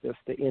artist this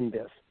to end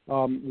this.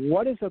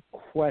 What is a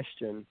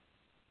question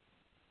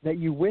that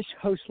you wish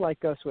hosts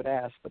like us would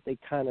ask, but they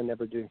kind of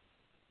never do?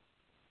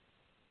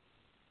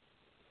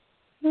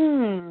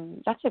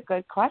 That's a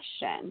good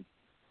question.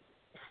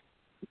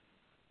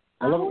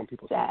 I love it when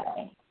people say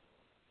that.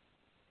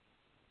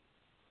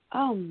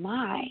 Oh,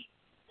 my.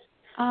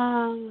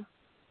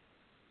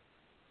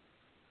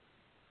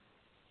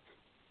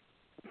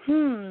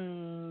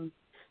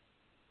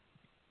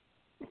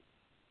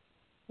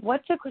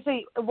 What's the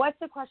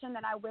question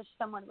that I wish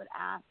someone would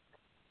ask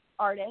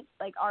artists,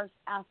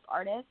 ask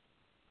artists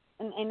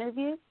in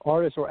interviews?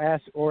 Artists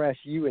or ask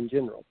you in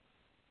general.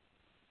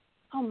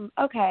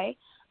 Okay.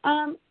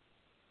 I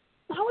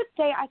would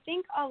say I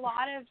think a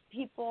lot of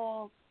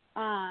people.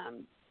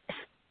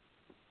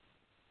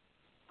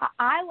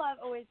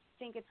 Always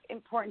think it's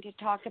important to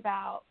talk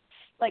about.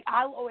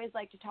 I always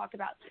like to talk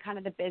about kind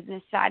of the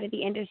business side of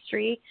the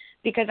industry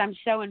because I'm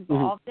so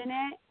involved in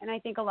it, and I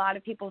think a lot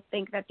of people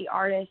think that the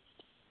artist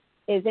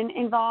isn't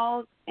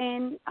involved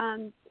in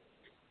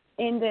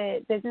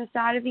the business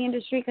side of the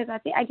industry because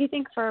I do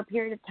think for a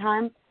period of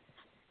time,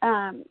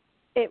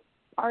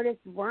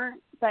 artists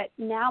weren't, but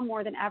now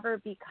more than ever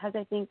because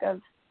I think of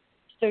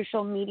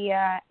social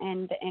media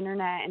and the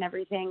internet and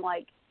everything,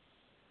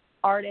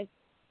 artists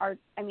are.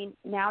 I mean,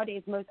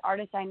 nowadays most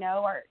artists I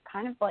know are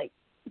kind of like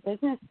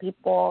business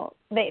people.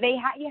 You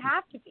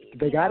have to be.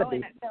 They got to be.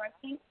 And so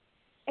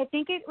I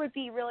think it would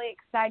be really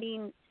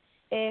exciting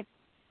if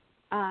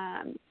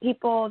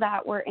people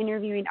that were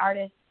interviewing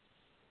artists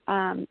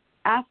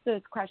ask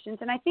those questions.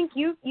 And I think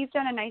you've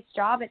done a nice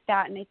job at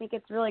that. And I think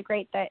it's really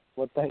great that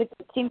it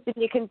seems to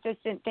be a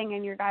consistent thing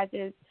in your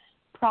guys'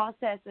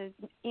 process is,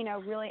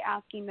 really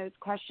asking those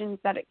questions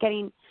that are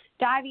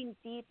diving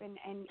deep.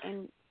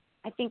 And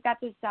I think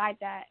that's a side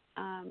that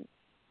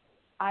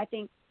I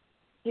think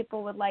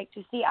people would like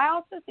to see. I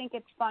also think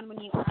it's fun when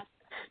you ask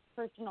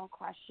personal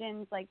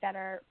questions like that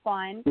are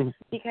fun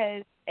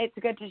because it's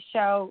good to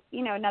show,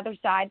 you know, another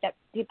side that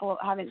people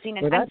haven't seen.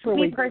 Well, that's where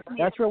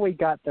we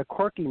got the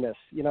quirkiness.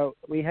 You know,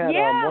 we had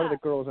one of the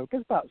girls, it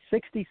was about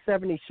 60,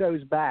 70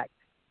 shows back.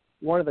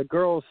 One of the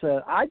girls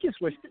said, I just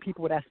wish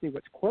people would ask me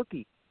what's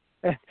quirky.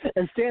 And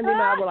Sandy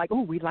and I were like,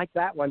 oh, we like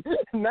that one.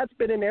 And that's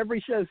been in every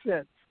show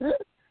since. Oh,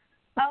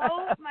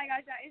 my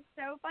gosh, that is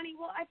so funny.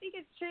 Well, I think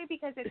it's true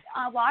because it's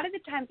a lot of the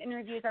times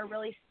interviews are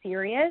really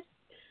serious.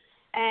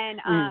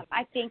 And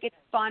I think it's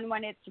fun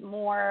when it's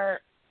more,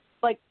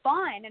 like,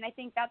 fun. And I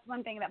think that's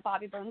one thing that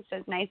Bobby Bones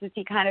does nice is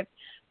he kind of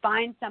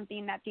finds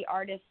something that the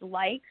artist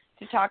likes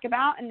to talk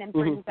about and then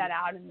brings that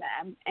out in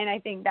them. And I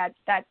think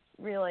that's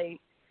really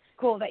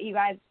cool that you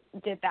guys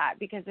did that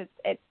because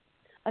it's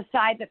a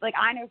side that, like,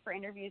 I know for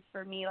interviews,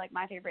 for me, like,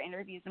 my favorite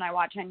interviews when I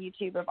watch on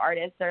YouTube of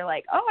artists, they're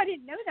like, oh, I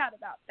didn't know that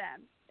about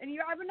them. And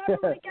I would never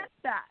really guess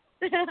that.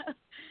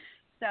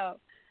 So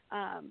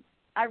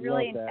I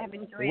really have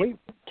enjoyed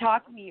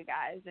talking to you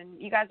guys,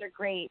 and you guys are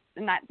great.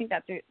 And I think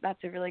that's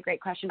a really great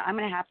question. I'm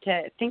going to have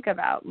to think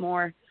about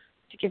more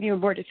to give you a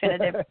more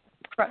definitive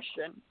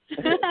question.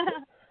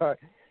 All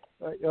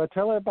right.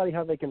 Tell everybody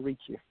how they can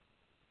reach you.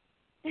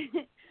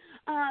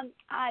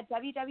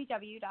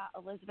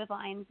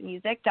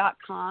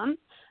 www.elizabethlyonsmusic.com.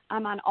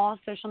 I'm on all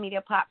social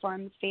media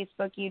platforms,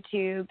 Facebook,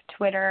 YouTube,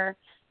 Twitter,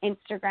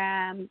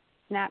 Instagram,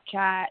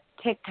 Snapchat,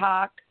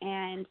 TikTok,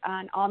 and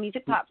on all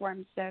music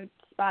platforms. So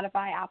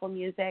Spotify, Apple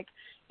Music,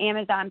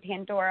 Amazon,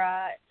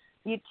 Pandora,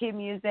 YouTube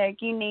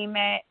Music, you name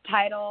it,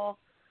 Tidal,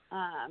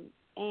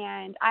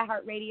 and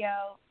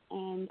iHeartRadio.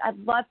 And I'd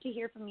love to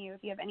hear from you if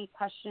you have any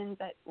questions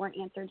that weren't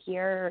answered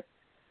here,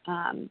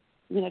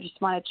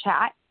 just want to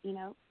chat,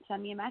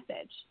 send me a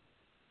message.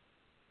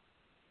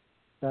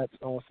 That's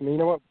awesome. You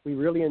know what? We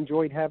really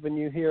enjoyed having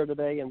you here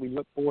today, and we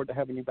look forward to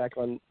having you back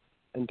on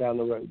and down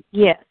the road.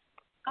 Yes.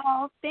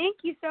 Oh, thank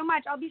you so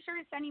much. I'll be sure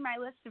to send you my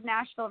list of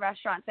Nashville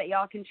restaurants that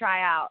y'all can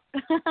try out.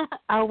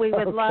 Oh, we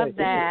would love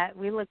that.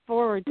 We look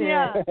forward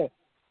to it.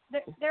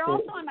 They're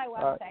also on my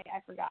website.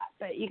 I forgot,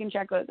 but you can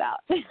check those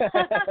out.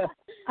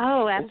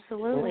 Oh,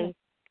 absolutely.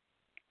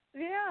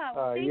 Yeah.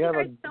 Well, thank you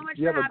guys so much for having me.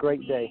 You have a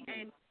great day.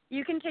 And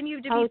you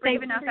continue to be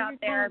brave enough out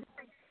there.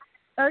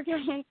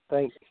 Okay.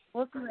 Thanks.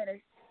 We'll see you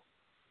later.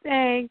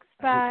 Thanks.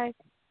 Bye.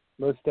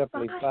 Most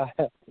definitely. Bye.